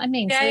know what I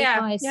mean?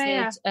 Yeah, so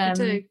if I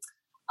do.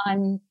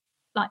 I'm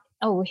like,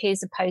 oh,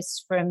 here's a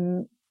post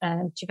from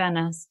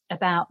Giovanna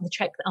about the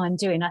trek that I'm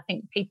doing, I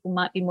think people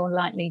might be more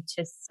likely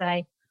to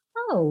say,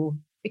 oh,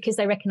 because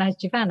they recognise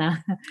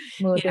Giovanna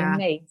more than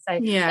me. So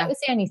that was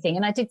the only thing.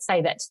 And I did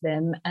say that to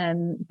them.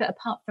 But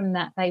apart from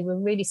that, they were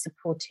really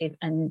supportive,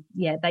 and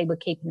they were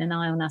keeping an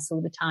eye on us all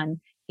the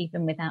time,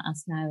 even without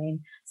us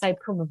knowing. So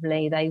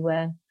probably they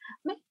were,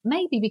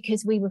 maybe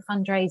because we were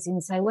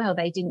fundraising so well,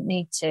 they didn't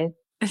need to.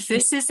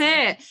 This is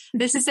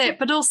it.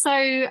 But also,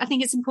 I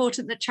think it's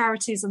important that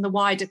charities and the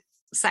wider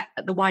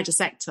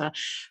sector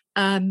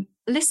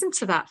listen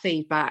to that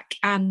feedback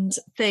and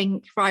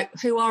think, right,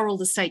 who are all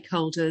the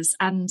stakeholders,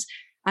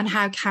 and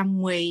how can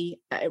we,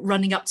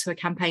 running up to a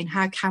campaign,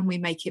 how can we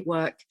make it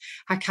work?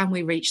 How can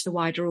we reach the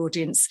wider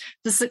audience?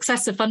 The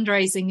success of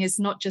fundraising is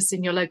not just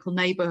in your local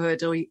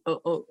neighbourhood or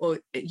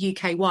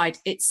UK wide,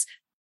 it's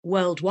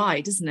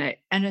worldwide, isn't it?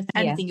 And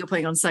anything you're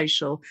putting on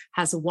social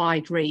has a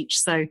wide reach.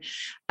 So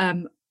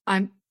I'm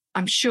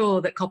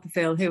sure that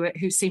Copperfield,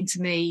 who seemed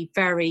to me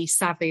very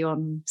savvy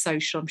on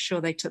social, I'm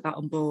sure they took that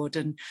on board,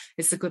 and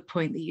it's a good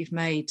point that you've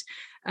made.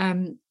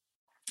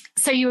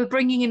 So you were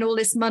bringing in all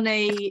this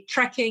money,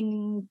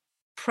 trekking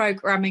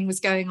programming was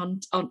going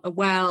on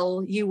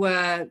well. You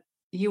were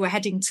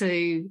heading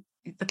to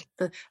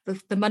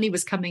the money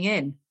was coming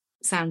in,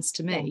 sounds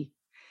to me.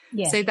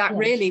 Yeah. So that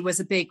really was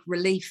a big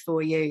relief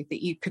for you,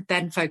 that you could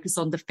then focus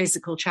on the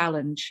physical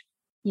challenge.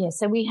 Yeah,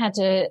 so we had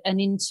an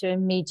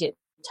intermediate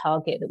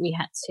target that we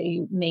had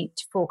to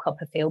meet for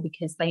Copperfield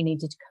because they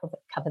needed to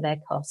cover their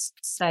costs.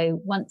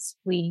 So once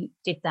we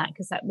did that,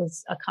 because that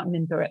was, I can't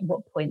remember at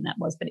what point that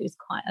was, but it was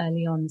quite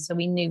early on. So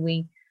we knew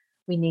we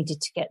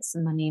needed to get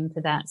some money in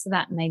for that. So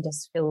that made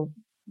us feel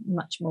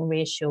much more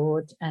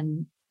reassured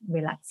and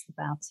relaxed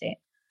about it.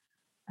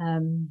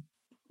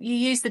 You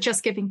used the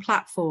Just Giving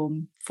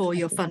platform for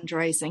your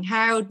fundraising.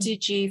 How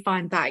did you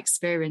find that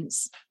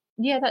experience?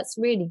 Yeah, that's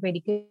really,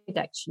 really good,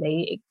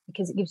 actually,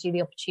 because it gives you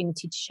the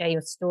opportunity to share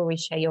your story,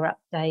 share your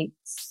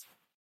updates.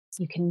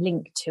 You can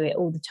link to it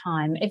all the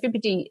time.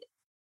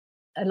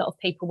 A lot of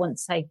people want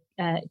to say,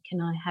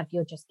 can I have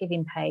your Just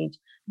Giving page?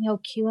 And the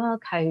old QR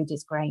code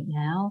is great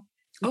now.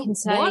 You can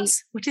say,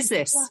 what is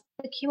this?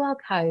 The QR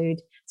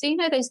code. So you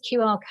know those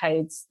QR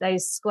codes,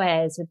 those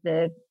squares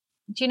with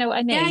do you know what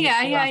I mean?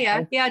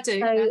 Yeah, I do.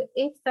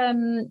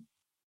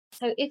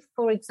 So if,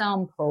 for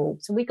example,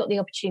 we got the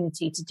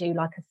opportunity to do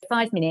like a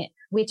 5-minute,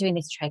 we're doing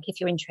this trek, if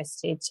you're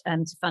interested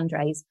to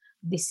fundraise,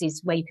 this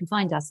is where you can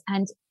find us.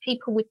 And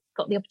people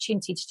got the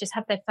opportunity to just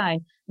have their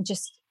phone and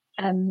just,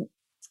 we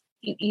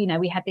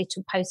had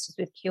little posters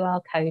with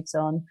QR codes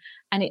on,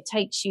 and it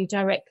takes you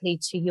directly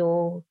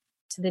to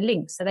the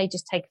link. So they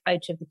just take a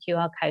photo of the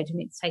QR code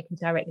and it's taken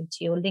directly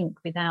to your link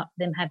without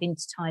them having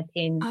to type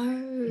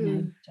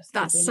in.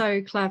 That's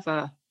so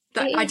clever.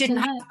 I didn't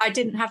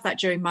have that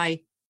during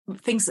my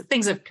things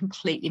have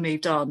completely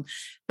moved on,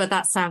 but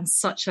that sounds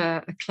such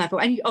a clever,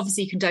 and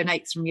obviously you can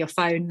donate from your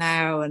phone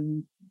now,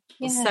 and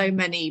there's so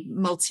many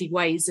multi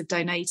ways of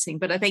donating.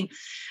 But I think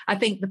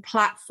the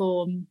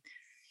platform,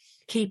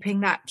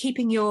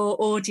 keeping your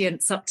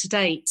audience up to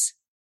date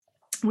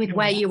with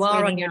where you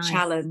are really on your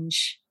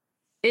challenge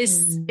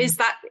is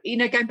that,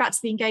 going back to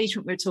the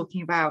engagement we were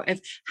talking about, of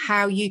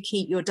how you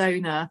keep your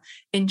donor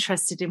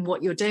interested in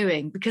what you're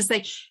doing, because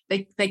they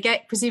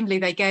presumably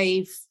they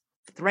gave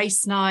the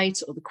race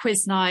night or the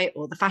quiz night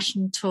or the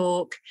fashion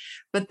talk,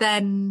 but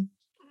then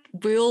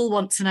we all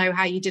want to know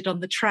how you did on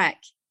the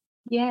trek.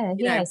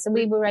 Yeah. So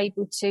we were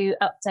able to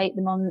update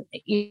them on,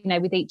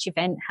 with each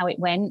event, how it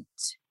went.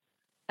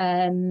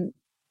 Just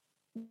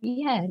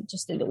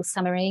a little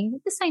summary,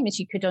 the same as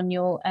you could on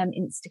your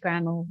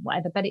Instagram or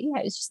whatever. But it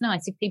was just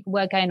nice if people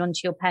were going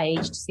onto your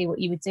page to see what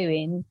you were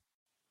doing.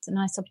 It's a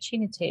nice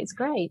opportunity. It's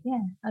great.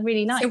 Yeah, I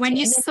really liked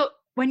it. So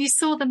when you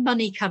saw the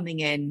money coming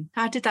in,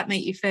 how did that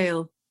make you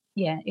feel?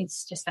 Yeah,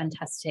 it's just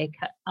fantastic.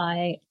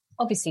 I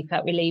obviously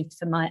felt relieved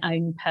for my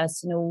own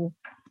personal,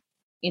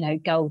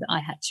 goal that I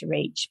had to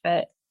reach,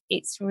 but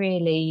it's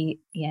really,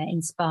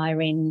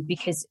 inspiring,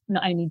 because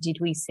not only did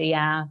we see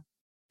our,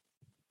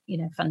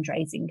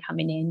 fundraising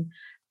coming in,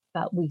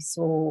 but we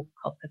saw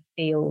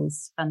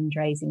Copperfield's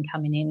fundraising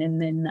coming in,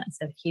 and then that's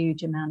a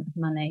huge amount of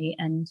money.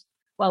 And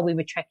while we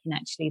were trekking,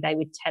 actually, they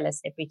would tell us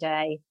every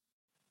day,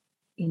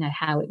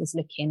 how it was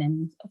looking.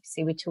 And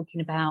obviously we're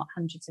talking about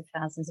hundreds of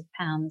thousands of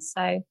pounds.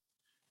 So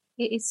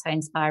it is so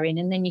inspiring.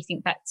 And then you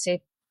think back to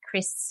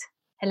Chris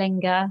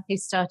Helenga, who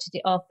started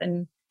it off,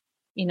 and,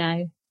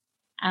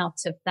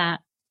 out of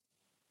that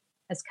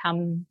has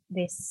come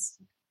this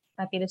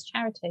fabulous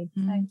charity.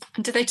 So.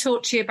 And did they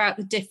talk to you about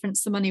the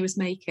difference the money was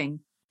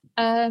making?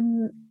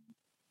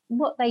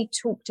 What they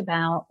talked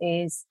about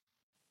is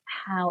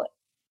how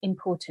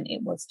important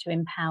it was to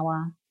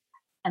empower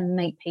and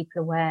make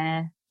people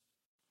aware.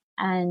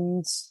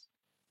 And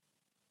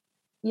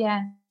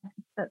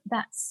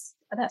that's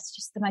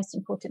just the most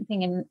important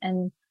thing.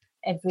 And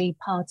every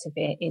part of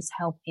it is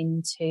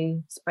helping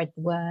to spread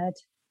the word.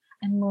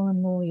 And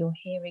more you're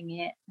hearing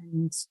it,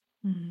 and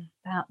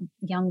about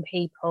young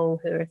people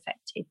who are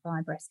affected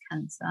by breast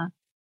cancer.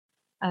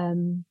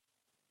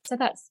 So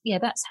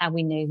that's how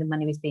we knew the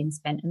money was being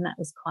spent, and that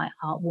was quite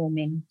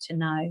heartwarming to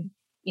know.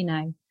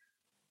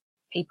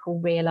 People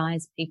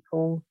realise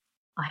people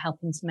are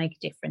helping to make a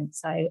difference.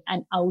 So,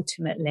 and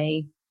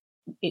ultimately,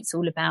 it's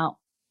all about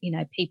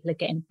people are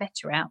getting a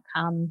better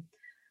outcome,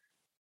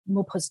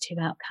 more positive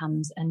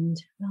outcomes,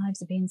 and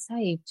lives are being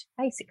saved.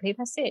 Basically,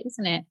 that's it,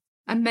 isn't it?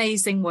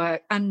 Amazing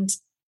work. And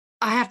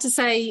I have to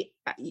say,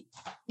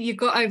 you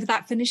got over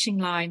that finishing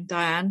line,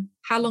 Diane.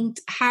 How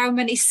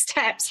many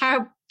steps,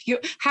 how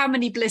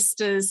many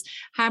blisters,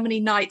 how many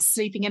nights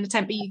sleeping in a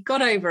tent? But you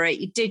got over it.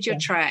 You did your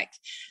trek.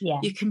 Yeah.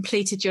 You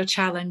completed your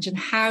challenge. And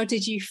how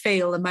did you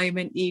feel the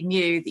moment you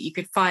knew that you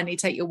could finally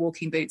take your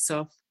walking boots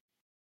off?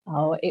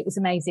 Oh, it was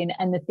amazing.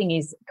 And the thing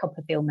is,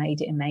 Copperfield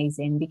made it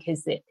amazing,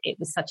 because it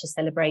was such a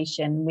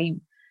celebration.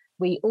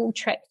 We all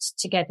trekked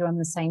together on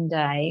the same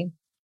day.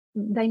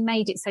 They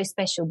made it so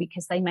special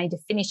because they made a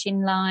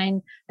finishing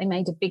line, they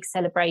made a big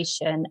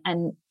celebration,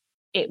 and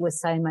it was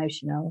so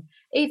emotional.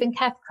 Even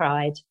Kath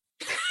cried.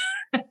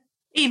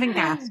 Even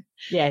Kath.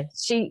 Yeah,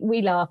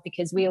 we laugh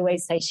because we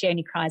always say she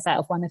only cries out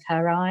of one of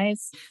her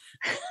eyes.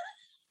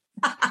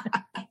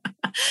 But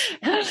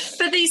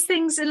these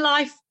things in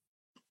life,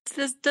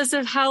 there's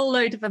a whole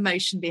load of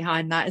emotion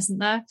behind that, isn't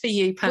there, for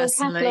you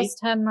personally? Well,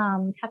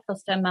 Kath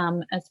lost her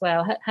mum as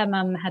well. Her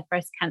mum had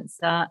breast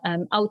cancer.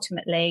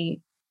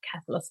 Ultimately,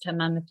 Kath lost her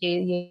mum a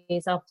few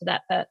years after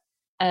that. But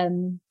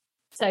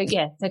so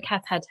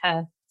Kath had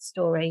her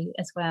story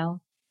as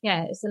well.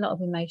 Yeah, it's a lot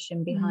of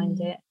emotion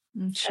behind it.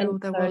 I'm sure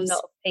there was. A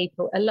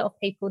lot of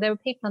people. There were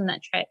people on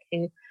that trek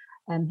who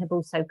have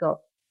also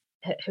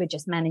who are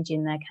just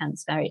managing their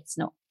cancer. It's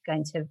not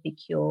going to be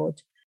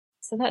cured.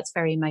 So that's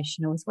very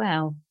emotional as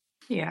well.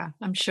 Yeah,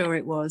 I'm sure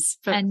it was.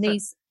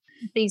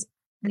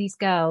 These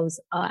girls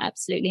are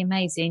absolutely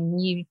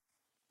amazing.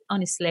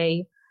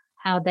 Honestly,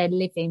 how they're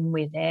living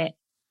with it,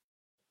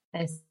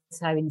 they're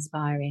so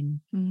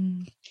inspiring.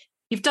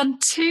 You've done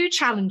 2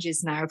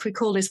 challenges now. If we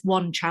call this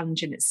one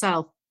challenge in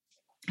itself,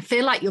 I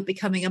feel like you're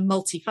becoming a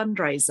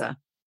multi-fundraiser.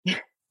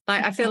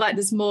 I feel like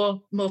there's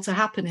more to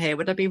happen here.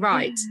 Would I be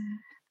right?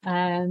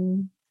 I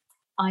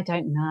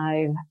don't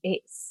know.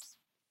 It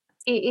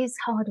is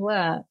hard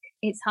work.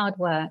 It's hard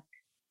work.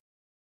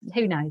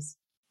 Who knows?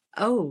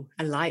 Oh,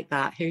 I like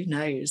that. Who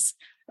knows?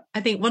 I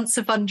think once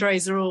a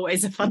fundraiser,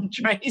 always a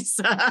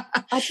fundraiser.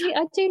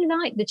 I do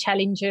like the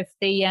challenge of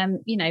the,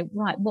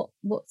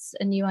 what's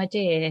a new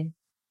idea?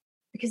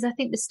 Because I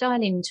think the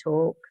styling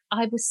talk,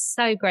 I was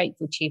so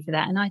grateful to you for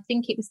that. And I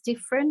think it was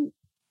different.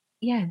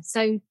 Yeah.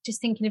 So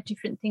just thinking of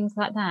different things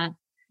like that.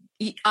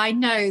 I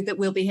know that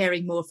we'll be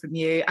hearing more from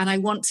you, and I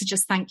want to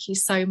just thank you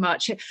so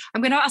much.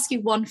 I'm going to ask you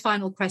one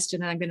final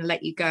question and I'm going to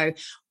let you go.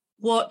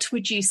 What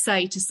would you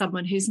say to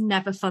someone who's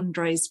never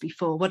fundraised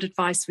before? What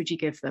advice would you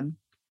give them?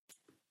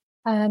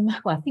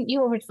 Well, I think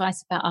your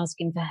advice about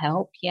asking for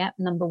help,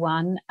 number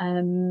one.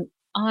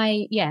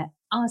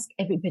 Ask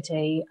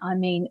everybody. I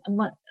mean,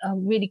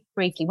 really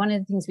briefly, one of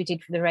the things we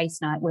did for the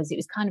race night was it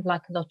was kind of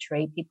like a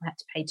lottery. People had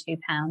to pay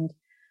 £2.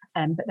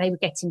 But they were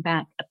getting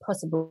back a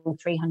possible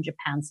 £300.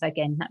 So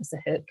again, that was the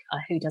hook.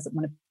 Who doesn't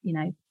want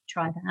to,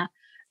 try that?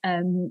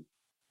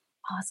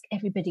 Ask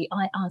everybody.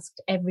 I asked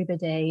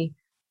everybody.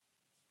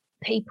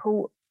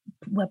 People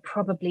were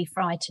probably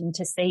frightened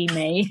to see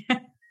me.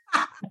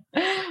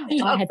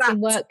 I had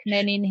some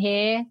workmen in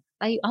here.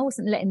 I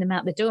wasn't letting them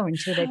out the door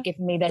until they'd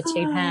given me their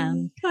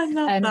 £2. I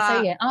love that.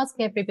 So yeah, ask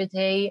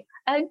everybody.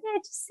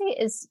 Just see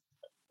it as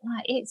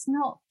like, it's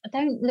not, I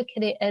don't look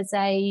at it as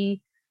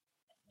a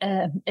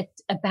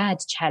bad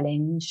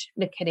challenge.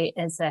 Look at it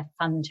as a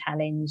fun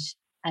challenge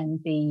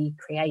and be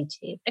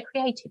creative, a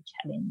creative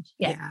challenge.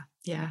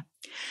 Yeah.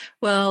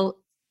 Well,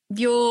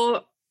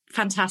 you're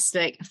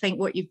fantastic. I think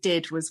what you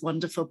did was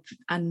wonderful,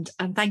 and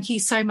thank you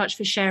so much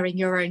for sharing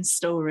your own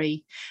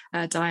story,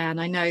 Diane.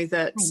 I know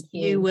that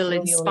you will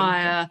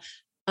inspire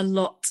a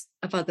lot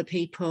of other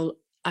people.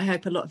 I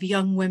hope a lot of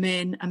young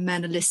women and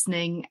men are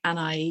listening, and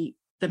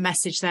the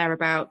message there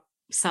about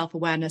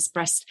self-awareness,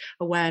 breast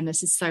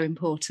awareness is so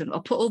important.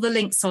 I'll put all the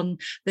links on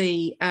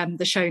the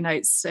show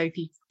notes, so if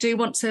you do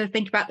want to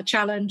think about the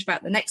challenge,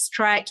 about the next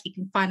trek, you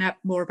can find out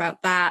more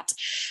about that.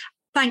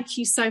 Thank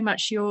you so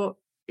much. You're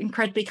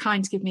incredibly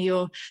kind to give me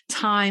your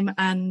time,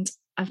 and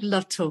I've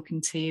loved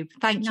talking to you.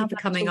 Thank you for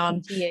coming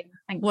on.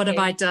 What have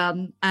I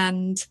done?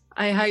 And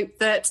I hope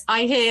that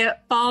I hear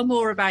far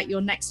more about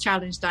your next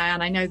challenge,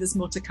 Diane. I know there's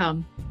more to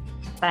come.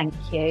 Thank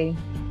you.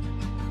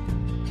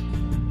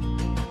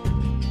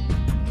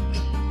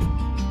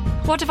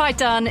 What Have I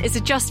Done is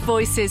a Just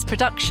Voices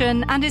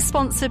production and is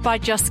sponsored by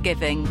Just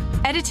Giving.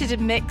 Edited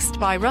and mixed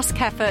by Russ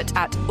Keffert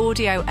at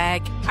Audio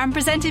Egg and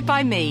presented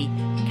by me,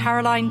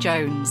 Caroline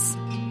Jones.